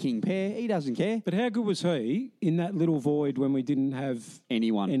bloody king pair. He doesn't care. But how good was he in that little void when we didn't have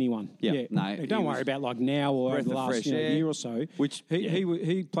Anyone. Yeah. No, Don't he worry was about like now or breath over the of last fresh air. year or so. Which-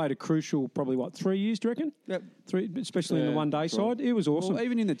 he played a crucial, probably 3 years, do you reckon? Yep. 3, especially in the Yeah, one day that's side. right. It was awesome. Well,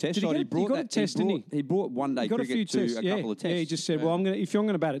 even in the test Did he side, get- he brought got that. a test, didn't he? He brought one day He got a few cricket to tests. a yeah. couple of tests. Yeah, he just said, "Well, if I'm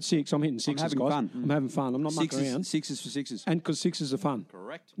going to bat at 6, I'm hitting sixes, having guys. fun. I'm having fun. I'm not mucking around." Sixes for sixes. And because sixes are fun.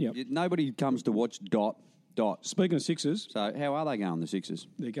 Correct. Yep. Nobody comes to watch dot. Speaking of sixes, So how are they going, the Sixers?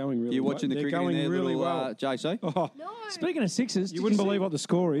 they're going really You watching the well. cricket They're going in there, really little well. JC? Oh, Speaking of sixes, you wouldn't believe what the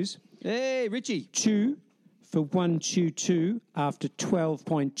score is. Hey, Richie. 2 for 122 after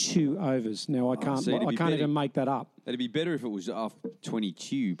 12.2 overs. Now I can't see, it'd be even better. make that up. That'd be better if it was off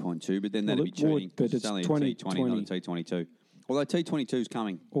 22.2, but then Well, that'd be it would, cheating. but it's only 20, a T20, not a T22. Although T22 is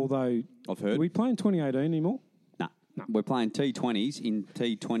coming, Although, I've heard. are we playing 2018 anymore? No. We're playing T20s in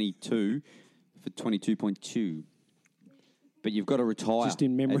T22 for 22.2. But you've got to retire Just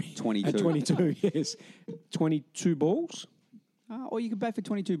in memory. at 22. At 22, yes. 22 balls. Or you could bat for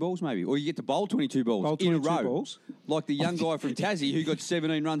 22 balls maybe. Or you get to bowl 22 balls Bowl in a 22 row. balls. Like the young guy from Tassie who got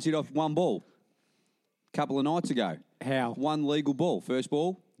 17 runs hit off one ball a couple of nights ago. How? One legal ball. First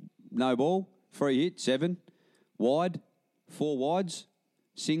ball, no ball. Free hit, 7. Wide, 4 wides.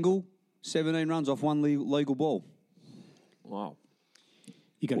 Single, 17 runs off one legal ball. Wow.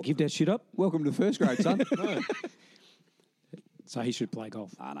 You got to give that shit up. Welcome to first grade, son. So he should play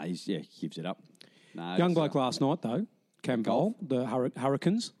golf. No, he gives it up. No, Young it's, bloke last night, though. Cam golf? Bowl, the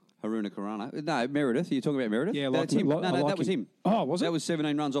Hurricanes. Haruna Karana. No, Meredith. You're talking about Meredith? Yeah, That's like- him. like- I No, like that was him. him. Oh, was it? That was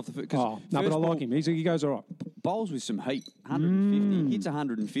 17 runs off the first. Oh, no, but I like him. He goes all right. Bowls with some heat. 150. Hits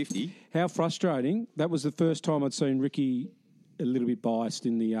 150. How frustrating. That was the first time I'd seen Ricky a little bit biased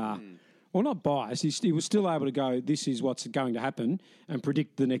in the... Well, not biased. He was still able to go, this is what's going to happen, and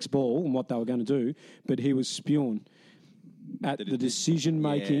predict the next ball and what they were going to do. But he was spewing at the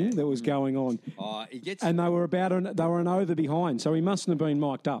decision-making Yeah. that was going on. He gets. And they were an over behind, so he mustn't have been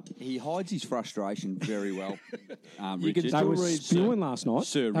mic'd up. He hides his frustration very well. You can Richard. They still were read spewing last night.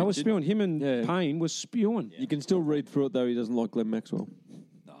 Sir They were Richard. spewing. Him and Yeah. Payne was spewing. You can still read through it, though. He doesn't like Glenn Maxwell.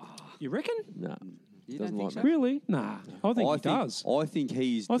 You reckon? No. You Doesn't don't like think me. so? Really? Nah. I think he does. I think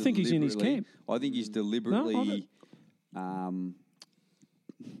he's. I think he's in his deliberately- camp. I think he's deliberately,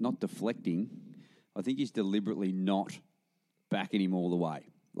 not deflecting. I think he's deliberately not backing him all the way.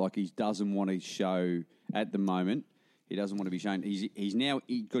 Like he doesn't want to show at the moment. He doesn't want to be shown. He's now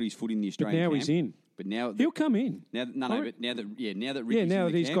got his foot in the Australian. now camp, he's in. But now He'll come in. Now, no, I re- but now that Ricky's now in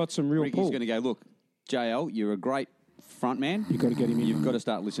that the he's camp, got some real Ricky's pull. going to go. Look, JL, you're a great front man. You've got to get him in. You've got to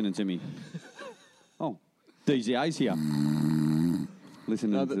start listening to me. Oh, DZA's here.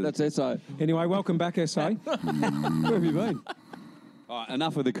 Listening No, to that's SO. Anyway, welcome back, SA. Where have you been? All right,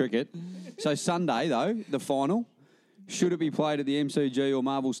 enough of the cricket. So Sunday, though, the final, should it be played at the MCG or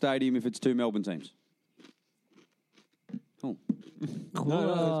Marvel Stadium if it's two Melbourne teams? Oh.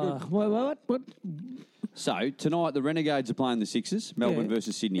 What? So tonight the Renegades are playing the Sixers, Melbourne Yeah.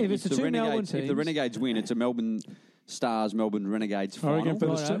 versus Sydney. If it's the two Melbourne Renegades, if the teams- Renegades win, it's a Melbourne Stars, Melbourne Renegades I final. reckon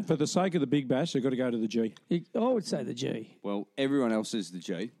Righto. for the sake of the Big Bash, they've got to go to the G. I would say the G. Well, everyone else says the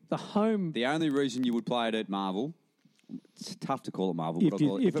G. The home. The only reason you would play it at Marvel It's tough to call it Marvel. But If I'll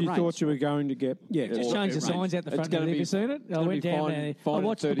call you, it, if it you rains. thought you were going to get, Just change the signs out the front. gonna Have be- you seen it? I gonna went be down fine- there. fine I at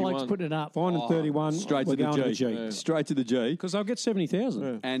watched the blokes 31. putting it up. fine at 31, straight we're to going the to G. the G. Straight to the G. Because they'll get 70,000.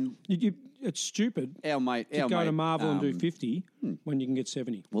 Yeah. And It's stupid our mate, to go to Marvel and do 50 Hmm. when you can get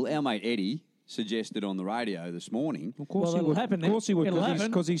 70. well, our mate Eddie suggested on the radio this morning. Of course Well, he it'll would. happen Of course he would, then. It'll happen.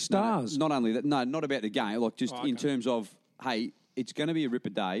 because he stars. Not only that, no, not about the game. Like just Oh, in okay. terms of, hey, it's going to be a ripper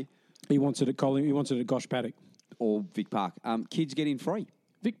day, He wants it at Colling. He wants it at Gosh Paddock. or Vic Park. Kids get in free.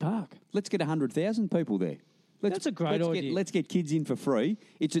 Vic Park. Let's get 100,000 people there. That's a great idea. Let's get kids in for free.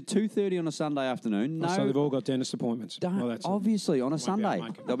 It's at 2:30 on a Sunday afternoon. No, So they've all got dentist appointments. don't, Well, that's obviously on a able Sunday to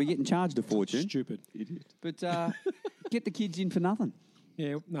make it. they'll be getting charged a fortune. stupid. But get the kids in for nothing,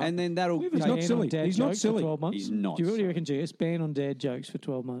 Yeah, no. and then that'll. We've He's a not ban silly. on dad He's not jokes silly. For 12 months. He's not Do you really silly. reckon, GS? Ban on dad jokes for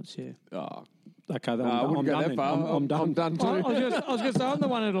 12 months, yeah. Oh, okay, then I I'm wouldn't go done. that then. far. I'm done. I'm done too. I was going to say, I'm the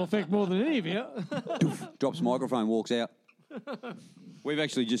one it'll affect more than any of you. drops microphone, walks out. We've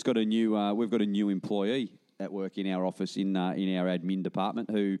actually just got a new. We've got a new employee at work in our office in our admin department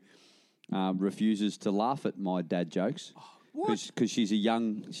who refuses to laugh at my dad jokes because she's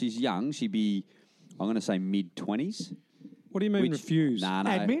young. She'd be, I'm going to say mid-20s. What do you mean refuse? Nah, no.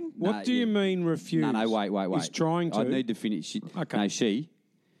 Admin? What do you mean refuse? No, wait. He's trying to. I need to finish. Okay. No,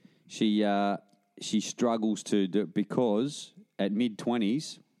 she struggles to do because at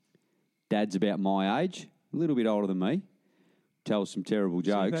mid-20s, dad's about my age, a little bit older than me, tells some terrible He's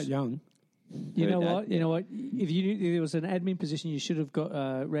jokes. that young. You Her know dad, what? You know what? If you knew there was an admin position, you should have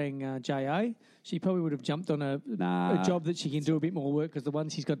got rang JA. She probably would have jumped on a job that she can do a bit more work because the one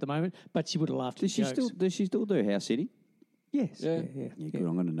she's got at the moment. But she would have laughed. Does she still do house sitting? Yes. Yeah. Yeah. Yeah, good.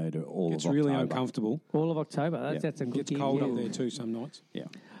 I'm going to need her all It's of really October. uncomfortable. All of October. That's a It good gets gig, cold yeah. up there too some nights. Yeah.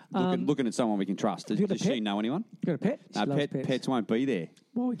 Looking at someone we can trust. you got a Does she pet? know anyone? You got a pet? She No, loves pets won't be there.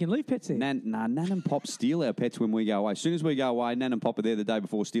 Well, we can leave pets there. Nan and Pop steal our pets when we go away. As soon as we go away, Nan and Pop are there the day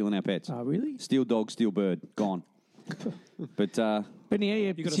before stealing our pets. Oh, really? Steal dog, steal bird, gone. But But yeah,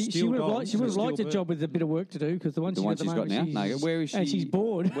 You got a she steel would have dog, liked, she would have steel liked a bird. job with a bit of work to do because the one the she's one got at she's the got now, moment, no, where is she? and she's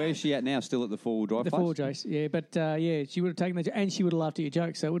bored. Where is she at now? Still at the four-wheel drive The place? four jokes, yeah, but yeah, she would have taken that, and she would have laughed at your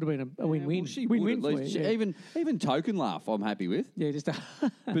jokes, so it would have been a win-win. Well, she win-win would at for least. you. Yeah, Even token laugh, I'm happy with. yeah just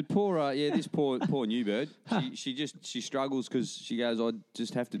But this poor new bird. She struggles because she goes, I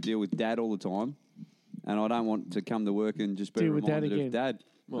just have to deal with dad all the time, and I don't want to come to work and just be Deal with dad reminded again. of dad.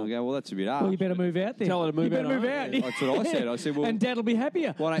 I go, well, that's a bit hard. well, you better move out there. Tell her to move you better out, move huh? out. Yeah, that's what I said. I said, well, and Dad'll be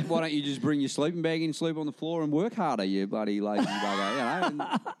happier. why don't you just bring your sleeping bag in, sleep on the floor, and work harder, you bloody lazy bugger? You know,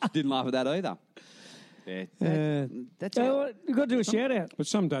 and didn't laugh at that either. Yeah, that's it. We've got to do a shout out. But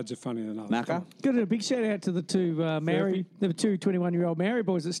some dads are funnier than others. Macca? Got to do a big shout out to the two the two 21-year-old Maori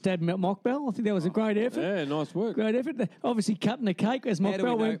boys that stabbed Mockbell. I think that was a great effort. Yeah, nice work. Great effort. They're obviously cutting the cake as How do we Mockbell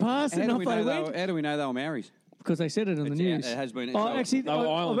know- went past, how and do off we they know went. how do we know they were Maoris? Because they said it in the It's news. it has been. Oh, actually, No,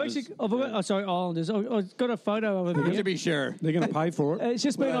 Islanders. sorry, Islanders. I've got a photo of it. to be sure. They're going to pay for it. It's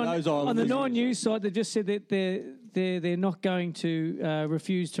just been Well, on those the Islanders- Nine News site. They just said that they're not going to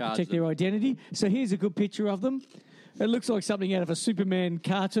refuse to Charge protect them. their identity. So here's a good picture of them. It looks like something out of a Superman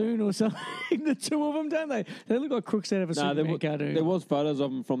cartoon or something. The two of them, don't they? They look like crooks out of a No, Superman cartoon. there was photos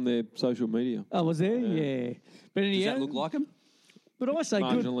of them from their social media. Oh, was there? Yeah. But Does anyhow, that look like him? But I say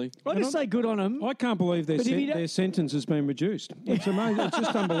good. Marginally. I just say good on them. I can't believe But if you don't- their sentence has been reduced. It's amazing. It's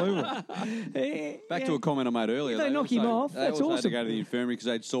just unbelievable. Back to a comment I made earlier. If they knock him off, They that's also had to awesome. go to the infirmary because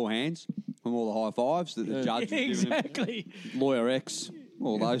they had sore hands from all the high fives that the judge was giving Exactly. them. Lawyer X,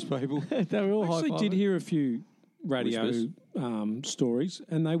 all those people. They were all I actually high did hear a few radio Whispers. stories,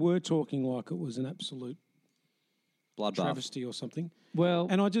 and they were talking like it was an absolute Bloodbath. travesty or something. Well,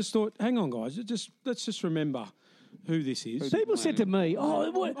 And I just thought, hang on, guys, let's just remember who this is. people said to me,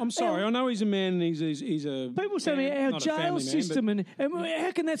 "Oh, what, I'm sorry, I know he's a man and he's a. People say to me, our not a family jail man, system, and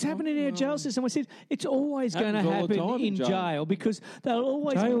how can that's happen in our jail system? I said, it's always going to Happens all the happen time in in jail. jail because they'll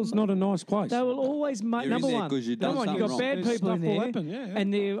always. Jail's not a nice place. They will always make You're in number there one. 'cause you've Number done one, you've got something bad wrong. people Stuff in will there, happen, yeah.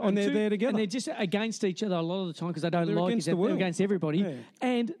 and they're And they're there together. and they're just against each other a lot of the time because they don't They're like against each the other. They're will. against everybody, Yeah.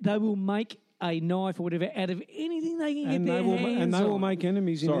 and they will make a knife or whatever out of anything they can get their hands and they will on. make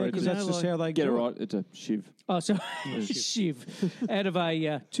enemies in Sorry, there because you that's know, just like- how they Get it do right. It's a shiv. Oh, so shiv out of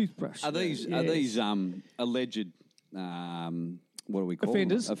a toothbrush. Are these Yes. alleged what do we call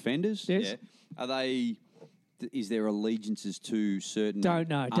Offenders? them? Offenders? Yes. Yeah. Are they? Is there allegiances to certain? Don't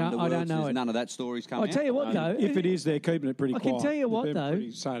know. I don't underworlds? know There's it. None of that story's come I'll out. tell you what, though. If it is, they're keeping it pretty I quiet. can tell you what, They're though. pretty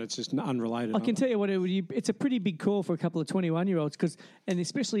saying it's just unrelated. I can tell you what, it's a pretty big call for a couple of 21-year-olds, and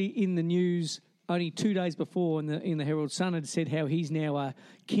especially in the news only 2 days before in the Herald Sun had said how he's now a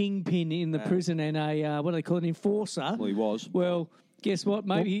kingpin in the prison and a, what do they call it, enforcer. Well, he was. Well, guess what?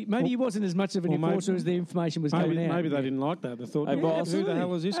 Maybe he wasn't as much of an Or maybe- enforcer as the information was going out. Maybe they didn't like that. They thought, Hey, boss. who the Absolutely.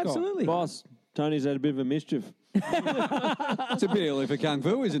 hell is this guy? Absolutely. Boss, Tony's had a bit of a mischief. It's a bit early for Kung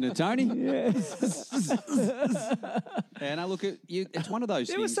Fu, isn't it, Tony? And I look at you. It's one of those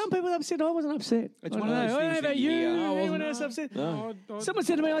There things. were some people upset. I wasn't upset. It's I one don't of those know. I don't things know about that you. you, Anyone else upset? No. Someone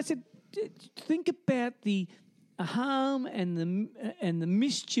said to me, I said, think about the harm and the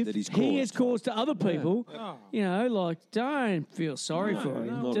mischief That he's he has caused. caused to other people. You know, like, don't feel sorry for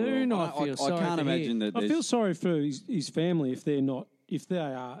him. not Do at all. not feel sorry I can't for imagine him. that. I There's, feel sorry for his family if they're not, if they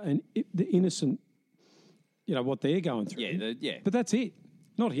are the innocent, what they're going through. yeah. But that's it,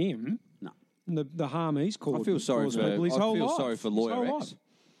 not him. No. And the harm he's caused. I feel sorry caused for. people his I whole feel life. sorry for His whole Lawyer life.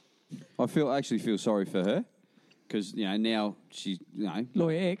 X. I actually feel sorry for her because now she's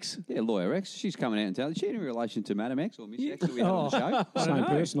Lawyer X. Lawyer X. She's coming out and telling. Is she in relation to Madam X or Miss X that we had on the show? I Same don't know.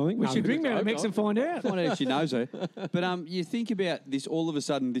 person, I think. We No, should bring but- Madam X and find out. Find out if she knows her. But you think about this. All of a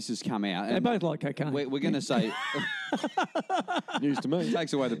sudden, this has come out. They And both like cocaine. we're going to say News to me.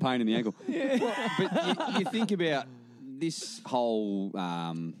 takes away the pain in the ankle. Well, but you think about this whole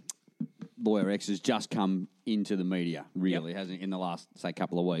Lawyer X has just come into the media, really, hasn't it, in the last, say,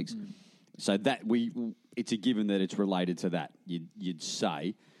 couple of weeks. So that it's a given that it's related to that, you'd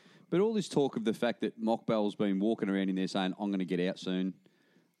say. But all this talk of the fact that Mockbell's been walking around in there saying, I'm going to get out soon,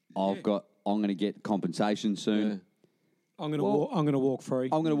 I'm going to get compensation soon. I'm going to walk free.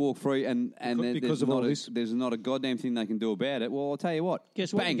 I'm going to walk free, and Because of all this. there's not a goddamn thing they can do about it. Well, I'll tell you what.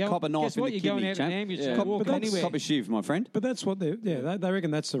 Guess what? Bang, You're cop a going- knife guess in what? the You're going kidney, out in champ. an ambulance, Yeah. you can walk But that's- anywhere. Cop a shiv, my friend. But that's what they reckon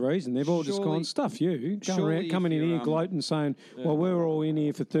that's the reason. They've all just Surely- gone, stuff you. surely if Coming in you're, here gloating, saying, well, we're all in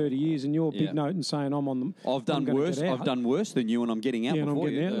here for 30 years, and you're Yeah. big note and saying, I'm on them. I've done worse. I've done worse than you, and I'm getting out Yeah, and I'm before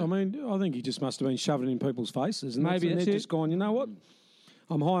getting you. out. I mean, I think he just must have been shoving it in people's faces. And Maybe and that's they're it. just gone, you know what?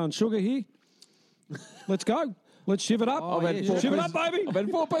 I'm high on sugar here. Let's go. Let's shiv it up. Oh, yeah, sure. Shiv it up, baby. I've had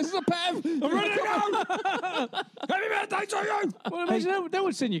 4 pieces of Pav. I'm ready to go. Happy birthday to you. Well, imagine that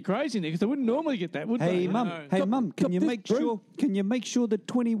would send you crazy, Nick, because they wouldn't normally get that, would they? No. Mum, can you make sure that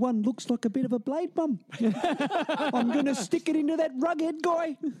 21 looks like a bit of a blade, Mum? I'm going to stick it into that rughead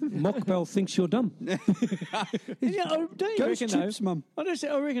guy. Mockbell thinks you're dumb. Yeah, don't you Ghost reckon, chips, though? Mum. I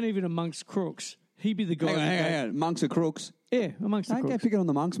reckon even amongst crooks, he'd be the guy. Hang on. Monks are crooks. Yeah, amongst the Don't go crooks. picking on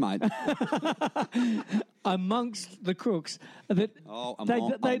the monks, mate. Amongst the crooks, that Oh,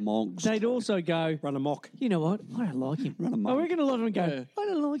 amongst. they'd also go, Run amok. you know what? I don't like him. Run I amok. reckon a lot of them go, I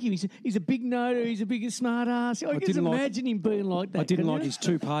don't like him. He's a big noter. He's a big smart ass. I can just didn't like- imagine him being like that. I didn't couldn't like you? his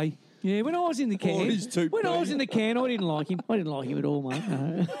toupee. Yeah, when I was in the can, his toupee. when I was in the can, I didn't like him. I didn't like him at all, mate.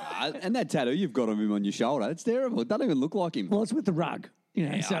 No. And that tattoo you've got of him on your shoulder, it's terrible. It doesn't even look like him. Well, it's with the rug. You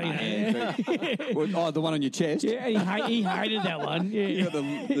know, so, you know. Oh, the one on your chest? Yeah, he hated that one. Yeah. You got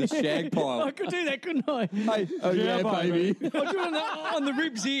the shag pile. I could do that, couldn't I? Hey, oh yeah, baby. I could do it on the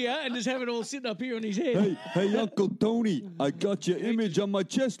ribs here and just have it all sitting up here on his head. Hey, Uncle Tony, I got your image on my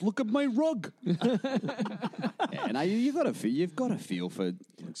chest. Look at my rug. Yeah, no, you've got to feel for.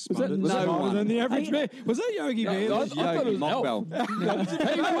 Was that no smarter one. than the average man? Was that Yogi Bear? I thought it was Mockbell.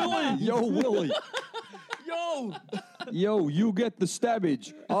 Hey, Willie. Yo, Willie. Yo, you get the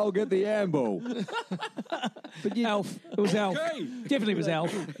stabbage. I'll get the ambo. But Alf. It was Alf. Definitely was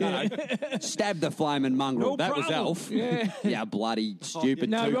Alf. Yeah. Stab the flaming mongrel. No that was problem. Alf. Yeah, bloody stupid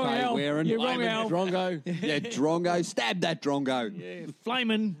No, wrong toupee Alf. wearing. You're wrong, Alf. Drongo. Yeah, Drongo. Stab that Drongo. Yeah,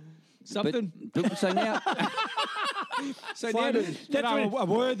 flaming something. But so now, That's a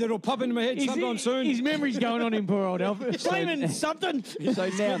word that'll pop into my head sometime soon. His memory's going on him, poor old Alf. Flaming something. so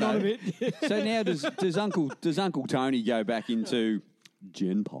now, though, so now does Uncle Tony go back into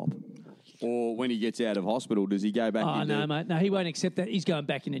Gen Pop, or when he gets out of hospital, does he go back? Oh, into, no, mate. No, he won't accept that. He's going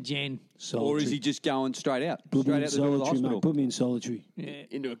back into Jan. or is he just going straight out, Put me straight in out the door of the solitary, hospital? mate. Put me in solitary.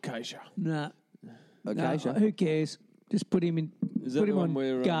 Into Acacia. Nah. Okay, No, sure. who cares? Just put him in. Is that Put him the on one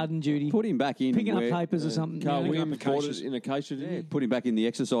where, garden duty. Put him back in. Picking where- up papers or something. Carl you know. Williams bought Acacias. it in Acacia, didn't he? Put him back in the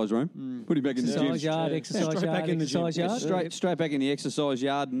exercise room. Put him back in the gym. Exercise yard, exercise Straight yard, back in the gym. exercise yard. Straight back in the exercise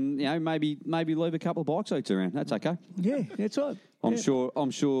yard, and maybe leave a couple of bike seats around. That's okay. Yeah, that's right. I'm Yeah.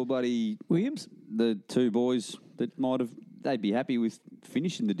 sure, buddy. Williams? The two boys that they'd be happy with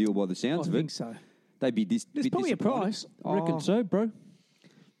finishing the deal by the sounds I of it. think so. They'd be There's probably a price. I reckon Oh. so, bro.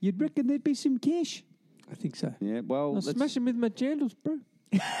 You'd reckon there'd be some cash. I think so. Yeah, well, I'll let's- smash him with my jandals, bro.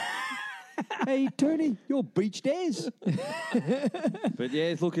 Hey, Tony, you're beached as. But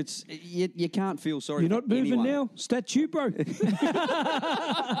yeah, look, it's you can't feel sorry. You're for not moving anyone. now? Statue, bro. You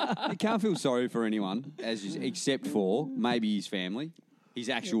can't feel sorry for anyone, except for maybe his family, his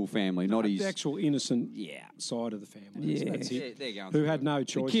actual family, not his. The actual innocent Yeah. side of the family. Yeah. That's Yeah, it. they're going Who through had no The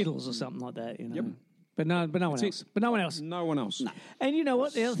choice. Kittles or something like that, you know. Yep. But no one That's it. else. But no one else. No one else. And you know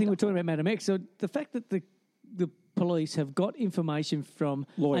what? The other thing we're talking about Madam X, so the fact that the police have got information from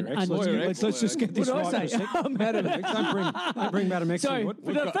Lawyer X. Let's just get this What right. did I say? Oh, Madam X. Don't bring Madam X Sorry, into it.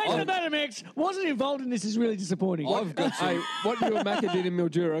 but the fact that Madam X wasn't involved in this is really disappointing. I've got some, Hey, what you and Macca did in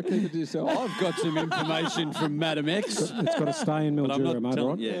Mildura, keep it to yourself. I've got some information from Madam X. It's got to stay in But I'm Mildura, not mate, telling.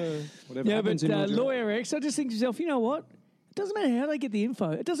 right? Yeah. Whatever Yeah, happens but in Mildura. Lawyer X, I just think to yourself, you know what? It doesn't matter how they get the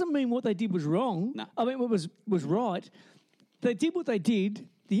info. It doesn't mean what they did was wrong. No. I mean, what was right. They did what they did.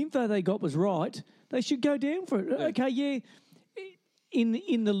 The info they got was right. They should go down for it. Okay, yeah.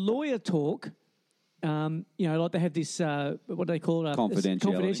 In the lawyer talk, you know, like they have this, what do they call it?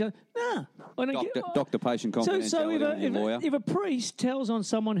 Confidentiality. Nah. I don't get Doctor-patient confidentiality so with your lawyer. if a priest tells on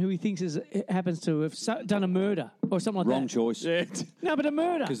someone who he thinks happens to have done a murder or something like Wrong that. choice. No, but a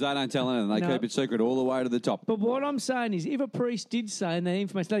murder. Because they don't tell anything. They No. keep it secret all the way to the top. But what I'm saying is, if a priest did say, and the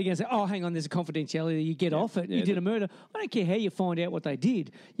information, they're going to say, oh, hang on, there's a confidentiality, you get off it, you did a murder. I don't care how you find out what they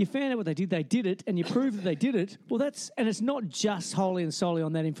did. You found out what they did it, and you proved that they did it. Well, and it's not just wholly and solely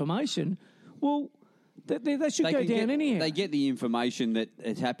on that information. Well, they should go down anyhow. They get the information that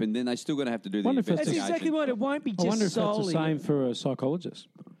it happened, then they're still going to have to do the Wonder if that's That's investigation. exactly right. It won't be I wonder just if that's the solely. same for a psychologist.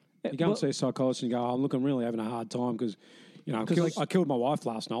 You go well- and see a psychologist and you go, oh, look, I'm really having a hard time because, you know, 'Cause I killed my wife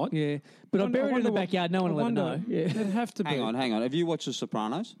last night. Yeah, but I buried her in wonder the what- backyard. No one I will ever wonder- know. Yeah. It'd have to be. Hang on. Have you watched The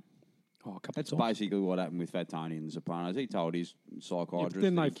Sopranos? Oh, a couple That's of times. basically what happened with Fat Tony in The Sopranos. He told his psychiatrist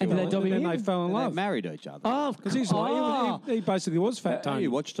Then that they, he fell, killed And did they her. dob him then in? they fell in And they love. married each other. Oh, Because he's like, he basically was Fat Tony.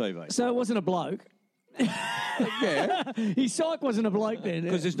 You watch TV. So it wasn't a bloke. Yeah, His psych wasn't a bloke then.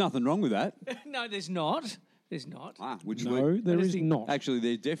 because there's nothing wrong with that. No, there's not. There's not. Which No, there What is is he- not. actually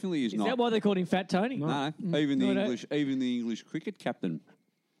there definitely is Is not. that why they called him Fat Tony? No, even the No, English, even the English cricket captain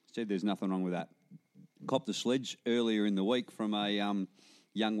said there's nothing wrong with that. Copped a sledge earlier in the week from a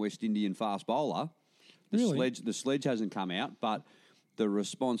young West Indian fast bowler. Really? The sledge hasn't come out, but the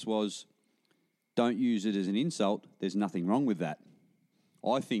response was, "Don't use it as an insult. There's nothing wrong with that."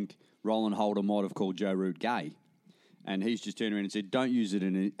 I think Roland Holder might have called Joe Root gay. And he's just turned around and said, "Don't use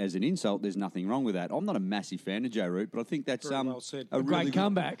it as an insult. There's nothing wrong with that." I'm not a massive fan of Joe Root, but I think that's Very well said. a Great really good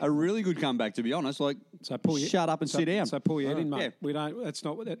comeback. A really good comeback, to be honest. Like, So pull your, shut up and sit down. So pull your head in, mate. Yeah. We don't. That's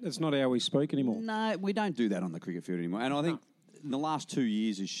not how we speak anymore. No, we don't do that on the cricket field anymore. And I think in the last 2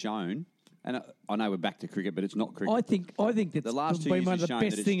 years has shown, and I know we're back to cricket, but it's not cricket. I think that's The last 2 been years one of has the shown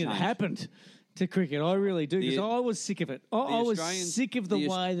best that it's things that changed. happened to cricket. I really do because The- I was sick of it. I The was Australians- sick of the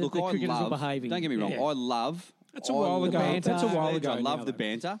way that look, the I cricketers love- were behaving. Don't get me wrong. Yeah. I love. That's a while I ago. love That's a the while sledge. ago I love now, the though.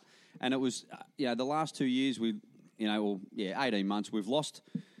 banter, and it was the last 2 years we, 18 months we've lost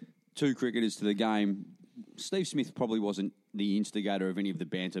 2 cricketers to the game. Steve Smith probably wasn't the instigator of any of the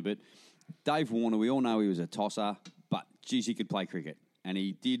banter, but Dave Warner, we all know he was a tosser, but geez, he could play cricket, and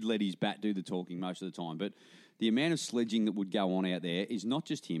he did let his bat do the talking most of the time. But the amount of sledging that would go on out there is not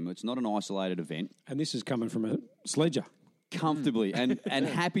just him; it's not an isolated event. And this is coming from a sledger. Comfortably and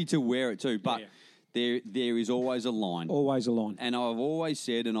happy to wear it too, but there is always a line. Always a line. And I've always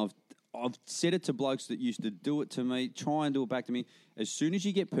said, and I've said it to blokes that used to do it to me, try and do it back to me. As soon as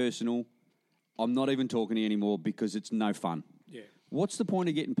you get personal, I'm not even talking to you anymore because it's no fun. Yeah. What's the point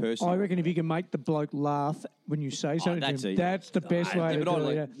of getting personal? I reckon if you can make the bloke laugh when you say something, that's to him, easy. that's the best way to but do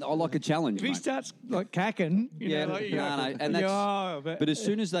it. I like a challenge. If he mate. starts like cacking, Yeah, like, no, and that's. yeah, But as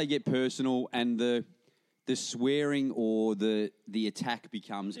soon as they get personal and the swearing or the attack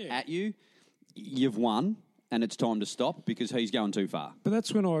becomes at you, you've won, and it's time to stop because he's going too far. But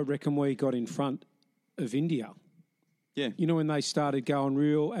that's when I reckon we got in front of India. Yeah. You know, when they started going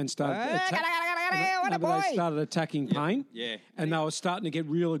real and started they started attacking Payne. Yeah. And they were starting to get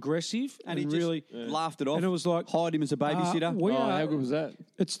real aggressive And and, he really just laughed it off. And it was like, hide him as a babysitter. we Oh, are, how good was that?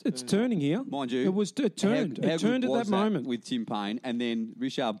 It's turning here. Mind you, It turned. How It turned good at was that moment. with Tim Payne, and then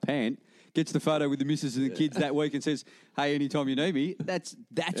Richard Pant gets the photo with the missus and the kids that week and says, "Hey, anytime you need me." That's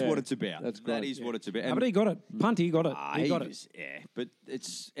what it's about. That's That great. is what it's about. No, but he got it. Punty got it. he got it. was- yeah, but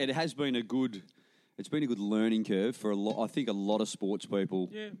it has been a good. It's been a good learning curve for I think a lot of sports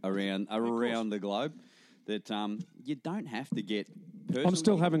people around the globe. That you don't have to get personal. I'm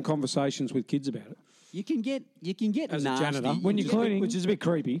still having conversations with kids about it You can get as nasty. a janitor, When you're cleaning. which is a bit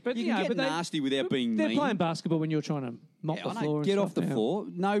creepy. But You yeah, can get but they- nasty without being They're mean. playing basketball when you're trying to mop Yeah, the I know. floor. and Get stuff off the now. floor.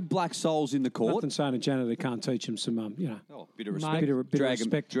 No black souls in the court. Nothing saying a janitor can't teach them some, Oh, bit of Mate. respect. Bit of drag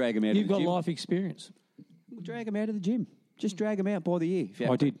respect. Drag them out You've of the got gym. life experience. Drag them out of the gym. Just drag them out by the ear.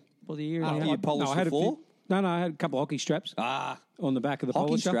 I did. For the year. After and a you half. polish I the had floor. No, I had a couple of hockey straps on the back of the Hockey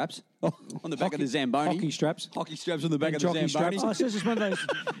polisher. straps on the back of the Zamboni. Hockey straps. Hockey straps on the back of the jockey Zamboni. straps. Oh, so it's just one of those.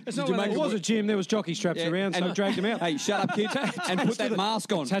 It's not It one of was those. a gym. There was jockey straps Yeah, around, so I dragged them out. Hey, shut up, kids, and put that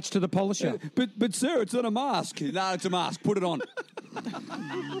mask on. Attached to the polisher. But sir, it's not a mask. No, it's a mask. Put it on.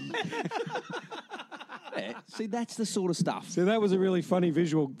 Yeah, see, that's the sort of stuff. So that was a really funny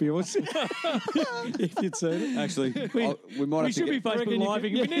visual, viewers. If you'd seen it. Actually, we might We have to should be get. Facebook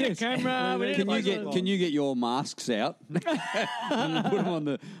living. We need a camera. We need Can a you get Facebook. can you get your masks out and put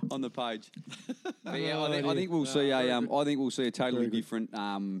them on the page? But yeah, I think we'll see a totally different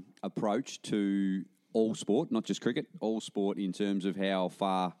approach to all sport, not just cricket, all sport in terms of how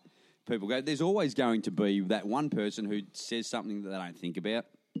far people go. There's always going to be that one person who says something that they don't think about.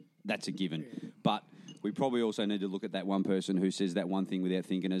 That's a given. But we probably also need to look at that one person who says that one thing without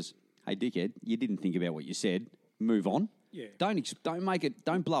thinking as, hey, dickhead, you didn't think about what you said. Move on. Yeah. Don't make it.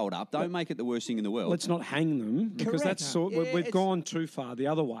 Don't blow it up. Don't make it the worst thing in the world. Let's not hang them because that's we've gone too far the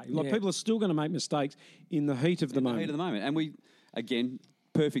other way. Like people are still going to make mistakes in the heat of the moment. Heat of the moment. And we, again,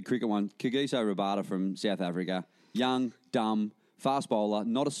 perfect cricket one. Kagiso Rabada from South Africa. Young, dumb, fast bowler.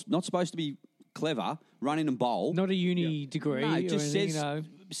 Not supposed to be clever. Run in and bowl. Not a uni degree. No, or just anything,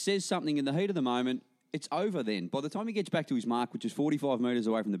 says something in the heat of the moment. It's over then. By the time he gets back to his mark, which is 45 metres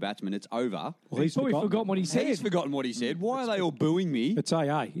away from the batsman, it's over. Well, He's probably forgotten what he said. He's forgotten what he said. Why are they all booing me? It's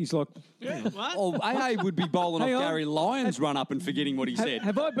AA. He's like, Oh, AA would be bowling Hang off on. Gary Lyons' run up and forgetting what he said.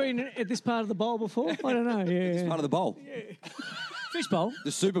 Have I been at this part of the bowl before? I don't know. Yeah. Part of the bowl. Fish bowl.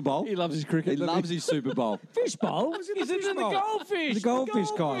 The Super Bowl. He loves his cricket. He loves his Super Bowl. Fish bowl. Is it in the goldfish? the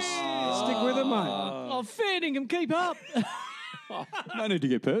goldfish guys. Stick with it, mate. Oh, Fairdingham, keep up. No need to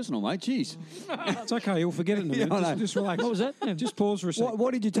get personal, mate. Jeez. It's okay. He'll forget it in a minute. I know. Just relax. What was that? Just pause for a second.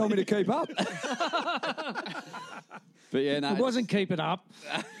 What did you tell me to keep up? But yeah, no. It wasn't keep it up.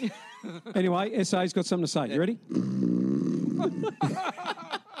 Anyway, SA's got something to say. You ready?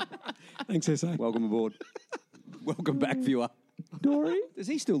 Thanks, SA. Welcome aboard. Welcome back, viewer. Dory? Does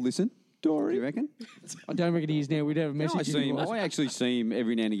he still listen? Dory, you reckon? I don't reckon he is now. We'd have a message. I actually see him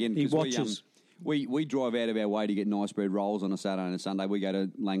every now and again. He 'cause watches. We drive out of our way to get nice bread rolls on a Saturday and a Sunday. We go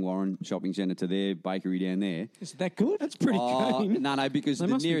to Langwarren Shopping Centre to their bakery down there. Is that good? That's pretty keen. No, because the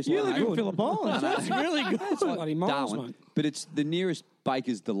must be nearest really no, good. Philip Island. That's really good. That's bloody miles, Darwin, mate. but it's the nearest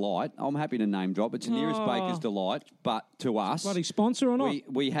Baker's Delight. I'm happy to name drop. It's the nearest Baker's Delight, but to us, Bloody sponsor or not?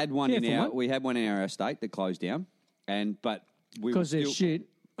 we had one Careful, mate. we had one in our estate that closed down, but we were Because they're still, shit.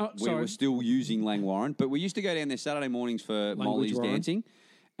 Oh, we sorry. were still using Langwarren, but we used to go down there Saturday mornings for Molly's Warren. dancing,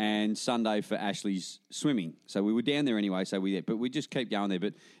 and Sunday for Ashley's swimming. So we were down there anyway. But we just keep going there.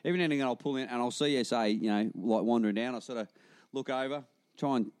 But every now and again, I'll pull in and I'll see SA, like wandering down. I sort of look over,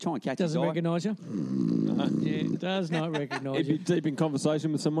 try and catch his Doesn't eye. recognise you. Yeah, does not recognise He'd be you. deep in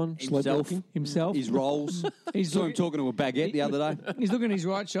conversation with someone. Himself. His rolls. He's Saw him looking- talking to a baguette the other day. He's looking at his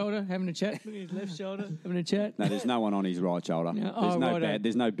right shoulder, having a chat. Looking at his left shoulder, having a chat. No, there's no one on his right shoulder. Yeah, There's oh, no righto. bad.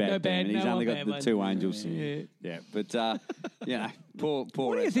 There's no bad. No bad, He's no only one got bad the one. two angels. Yeah. But poor.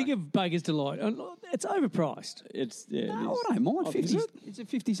 What do you SA. think of Baker's Delight? It's overpriced. It's No, I don't mind. 50. It's a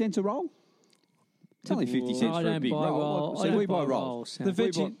 50 cents a roll. It's only 50 cents I for a don't big buy roll. rolls. So I don't we buy buy rolls. rolls. The We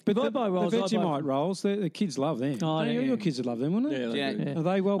veggie, If I buy rolls, the I buy- Vegemite rolls, the kids love them. Oh, yeah. Your kids would love them, wouldn't they? Yeah, they Yeah. do. Yeah. Are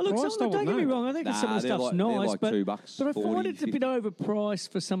they well Oh, look, priced? don't get me know. wrong. I think some of the Nah, they're stuff's like- they're nice, like but $2, but I 40, find it's a bit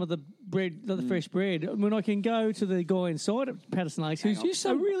overpriced for some of the bread, the fresh bread. When I can go to the guy inside at Patterson Lakes, who's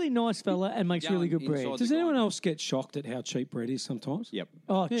a really nice fella and makes Go really good inside bread. Does the anyone guy. else get shocked at how cheap bread is sometimes? Yep.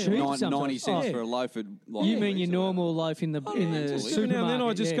 Oh, cheap. 90 sometimes. cents Oh, for a loaf of. Like, You mean your bread. normal loaf in the Every supermarket? now and then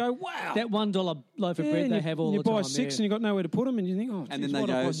I just yeah. go, wow. That $1 loaf of Yeah, bread and they you, have all you the buy time. six yeah. and you got nowhere to put them, and you think, oh, And geez, then why not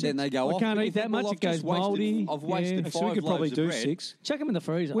buy then they six? go I off. can't You eat that think, much, well, it I've goes just wasted- mouldy. I've wasted Yeah. So we 5 could probably loaves do of bread. 6. Chuck them in the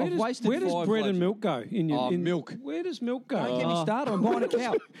freezer. Where I've does, wasted where does 5 bread loaves and of- milk go in your Milk. Where does milk go? Don't get me started. I'm buying a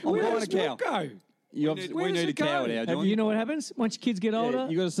cow. I'm Where buying a does cow. milk go? You Where does need a it cow go? at our Have joint. You know what happens? Once your kids get older,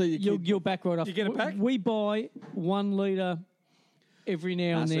 you gotta see your kid- you'll back right off. You get a pack? We buy 1 litre every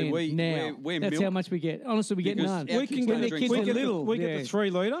now and see, then. we're That's milk- how much we get. Honestly, we get Because none. our We kids can don't get the drink we coffee. get little, the, we get yeah. the 3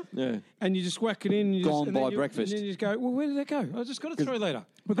 litre, Yeah. and you just whack it in. And you Gone just, and then by you- breakfast. And then you just go, well, where did that go? I just got a 3 litre.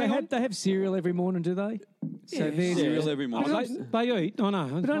 But they have cereal every morning, do they? So there's Cereal every Oh, morning. they eat. Oh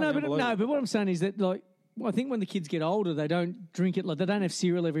no, But but what I'm saying is that like. I think when the kids get older, they don't drink it like they don't have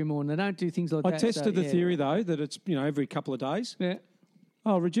cereal every morning. They don't do things like I that. tested so, the yeah. theory though that it's every couple of days. Yeah.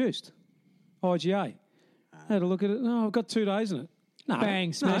 Oh, reduced. IGA. Had a look at it. No, I've got 2 days in it. No,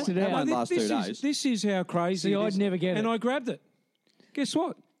 Bang, smashed it out. Won't This- last this 2 is- days. This is how crazy See, it I'd is. never get and it. I grabbed it. Guess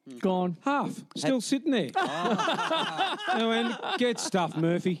what? Gone. Half. Still sitting there. I went, get stuffed,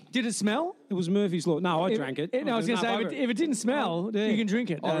 Murphy. Did it smell? It was Murphy's Law. No, I drank it. No, I was going to say, if it didn't smell, you can drink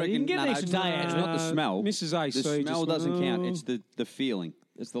it. I You can get an no, extra it's day not- out It's of it. not the smell. Mrs. AC The smell just doesn't went, count. "Oh." It's the feeling.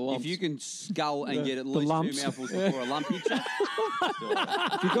 It's the lumps. If you can scull and get at least lumps. 2 mouthfuls before a lump hits you,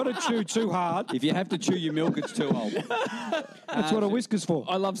 If you've got to chew too hard, if you have to chew your milk, it's too old. that's what a whisker's for.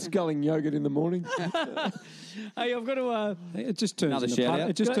 I love sculling yogurt in the morning. Hey, I've got to... It just turns Another into shout butter. out.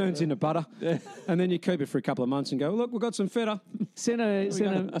 It just turns into butter, and then you keep it for a couple of months and go, look, we've got some feta. Send a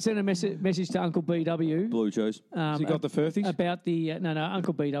message to Uncle BW. Blue cheese. Has he got the Furthies? About the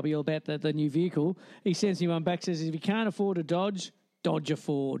Uncle BW about the new vehicle. He sends me one back. Says if you can't afford a Dodge a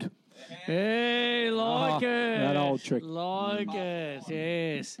Ford. Hey, like it. that old trick. Like it.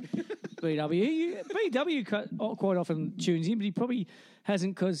 Yes. BW quite often tunes in, but he probably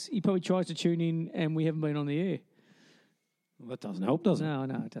hasn't because he probably tries to tune in and we haven't been on the air. Well, that doesn't help, does it? No,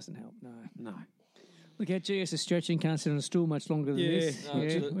 it doesn't help. No. No. Look at GS is stretching. Can't sit on a stool much longer than this. No,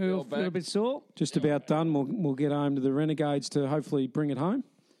 it's the We're all old back. feel a bit sore. Just about done. We'll get home to the Renegades to hopefully bring it home.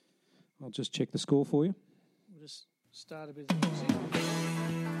 I'll just check the score for you. We'll just start a bit of music.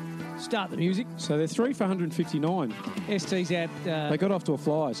 Start the music. So they're 3 for 159. ST's out They got off to a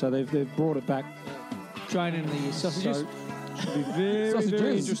flyer, so they've brought it back. draining the sausages. So should be very,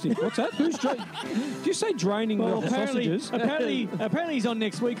 very interesting. What's that? Who's Did you say draining Well, the apparently, sausages? apparently he's on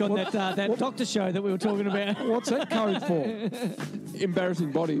next week on that doctor show that we were talking about. What's that code for?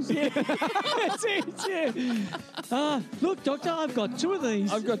 Embarrassing bodies. That's it, yeah. Look, doctor, I've got 2 of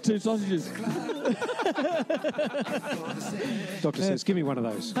these. I've got 2 sausages. Doctor says, give me one of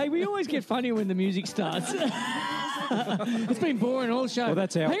those. Hey, we always get funnier when the music starts. It's been boring all show. Well,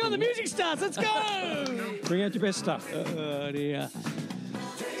 that's our- Hang on, the music starts. Let's go. Bring out your best stuff. Oh, dear.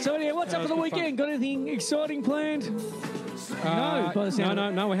 So, anyway, what's up for the weekend? Got anything exciting planned? No, by the sound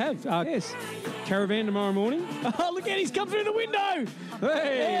of it. No, we have. Yes. Caravan tomorrow morning. Oh, look at he's come through the window.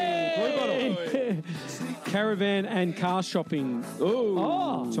 Hey, Blue Bottle. Caravan and car shopping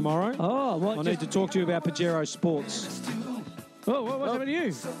Oh, tomorrow. oh, what? I need to talk to you about Pajero Sports. What's happened to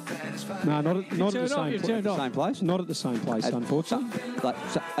you? No, not at the Turned off, same you've place. turned off. Same place. Not at the same place, unfortunately.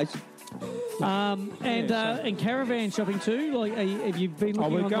 And caravan shopping too. Like, have you been Oh,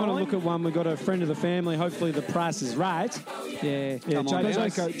 looking we're going to online? look at one. We've got a friend of the family. Hopefully the price is right. Yeah. Yeah, Come on,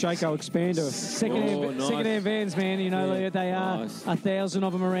 Jayco Expander. Second-hand vans, man. You know they are Nice. 1,000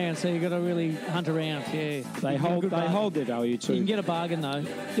 of them around, so you got to really hunt around. Yeah, They hold their value too. You can get a bargain though,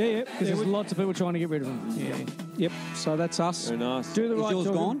 yeah. because there's lots of people trying to get rid of them. Yeah. Yep. So that's us. Very nice. Do the Is right yours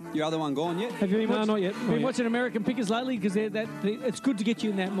talking. gone? Your other one gone yet? Have you been No, watching, not yet. Not been yet. watching American Pickers lately? Because it's good to get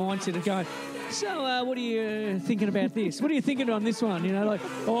you in that mindset of going, so what are you thinking about this? What are you thinking on this one? You know, like,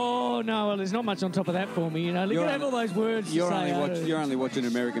 oh, no, well, there's not much on top of that for me. You know, look You're at all those words to You're say. only only watching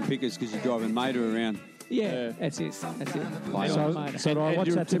American Pickers because you're driving Mater around. Yeah, that's it. So Mate. do I and watch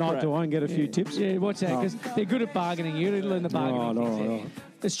you're a that tonight? tipper. Do I and get a few tips? Yeah, watch that, because they're good at bargaining. You got to learn the bargaining. Right, things, right, yeah. right.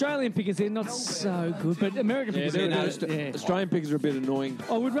 Australian pickers, they're not so good, but American pickers, they're they're good. good. Yeah. Australian pigs are a bit annoying.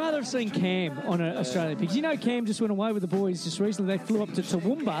 I would rather have seen Cam on an Australian pigs. You know, Cam just went away with the boys just recently. They flew up to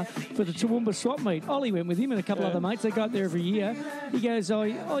Toowoomba for the Toowoomba swap meet. Ollie went with him and a couple other mates. They go up there every year. He goes,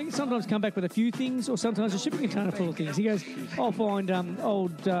 I sometimes come back with a few things, or sometimes a shipping container full of things. He goes, I'll find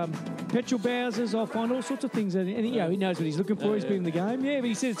old petrol Bowsers. I'll find all sorts of things. And you know, he knows what he's looking for. He's been in the game. Yeah, but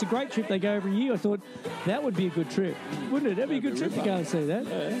he said it's a great trip. They go every year. I thought that would be a good trip, wouldn't it? That'd be a good trip to go and see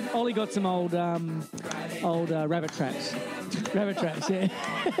that. Ollie got some old rabbit traps. Rabbit traps, yeah.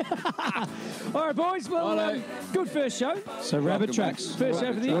 All right, boys. Well, good first show. So rabbit tracks. First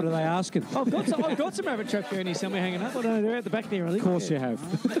show for the year. What are they asking? I've got some rabbit traps around here somewhere hanging up. I don't know. They're out the back there, I think. Of course you have.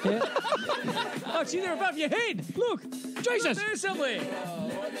 Yeah. Oh, gee, they're above your head. Look. Jesus. There somewhere.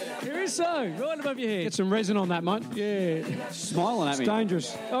 There is so. Right above your head. Get some resin on that, mate. Yeah. Smiling at It's me.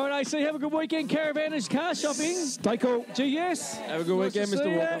 dangerous. All right, AC, have a good weekend. Caravanners car shopping. Stay cool. GS. Have a good Nice to weekend, see Mr.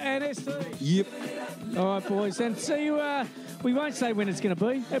 ya, Walker. And ST. Yep. All right, boys. And see you. We won't say when it's going to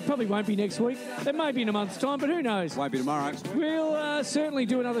be. It probably won't be next week. It may be in a month's time, but who knows? Won't be tomorrow. We'll certainly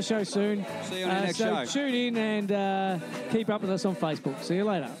do another show soon. See you on the next so show. tune in and keep up with us on Facebook. See you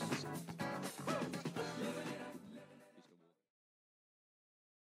later.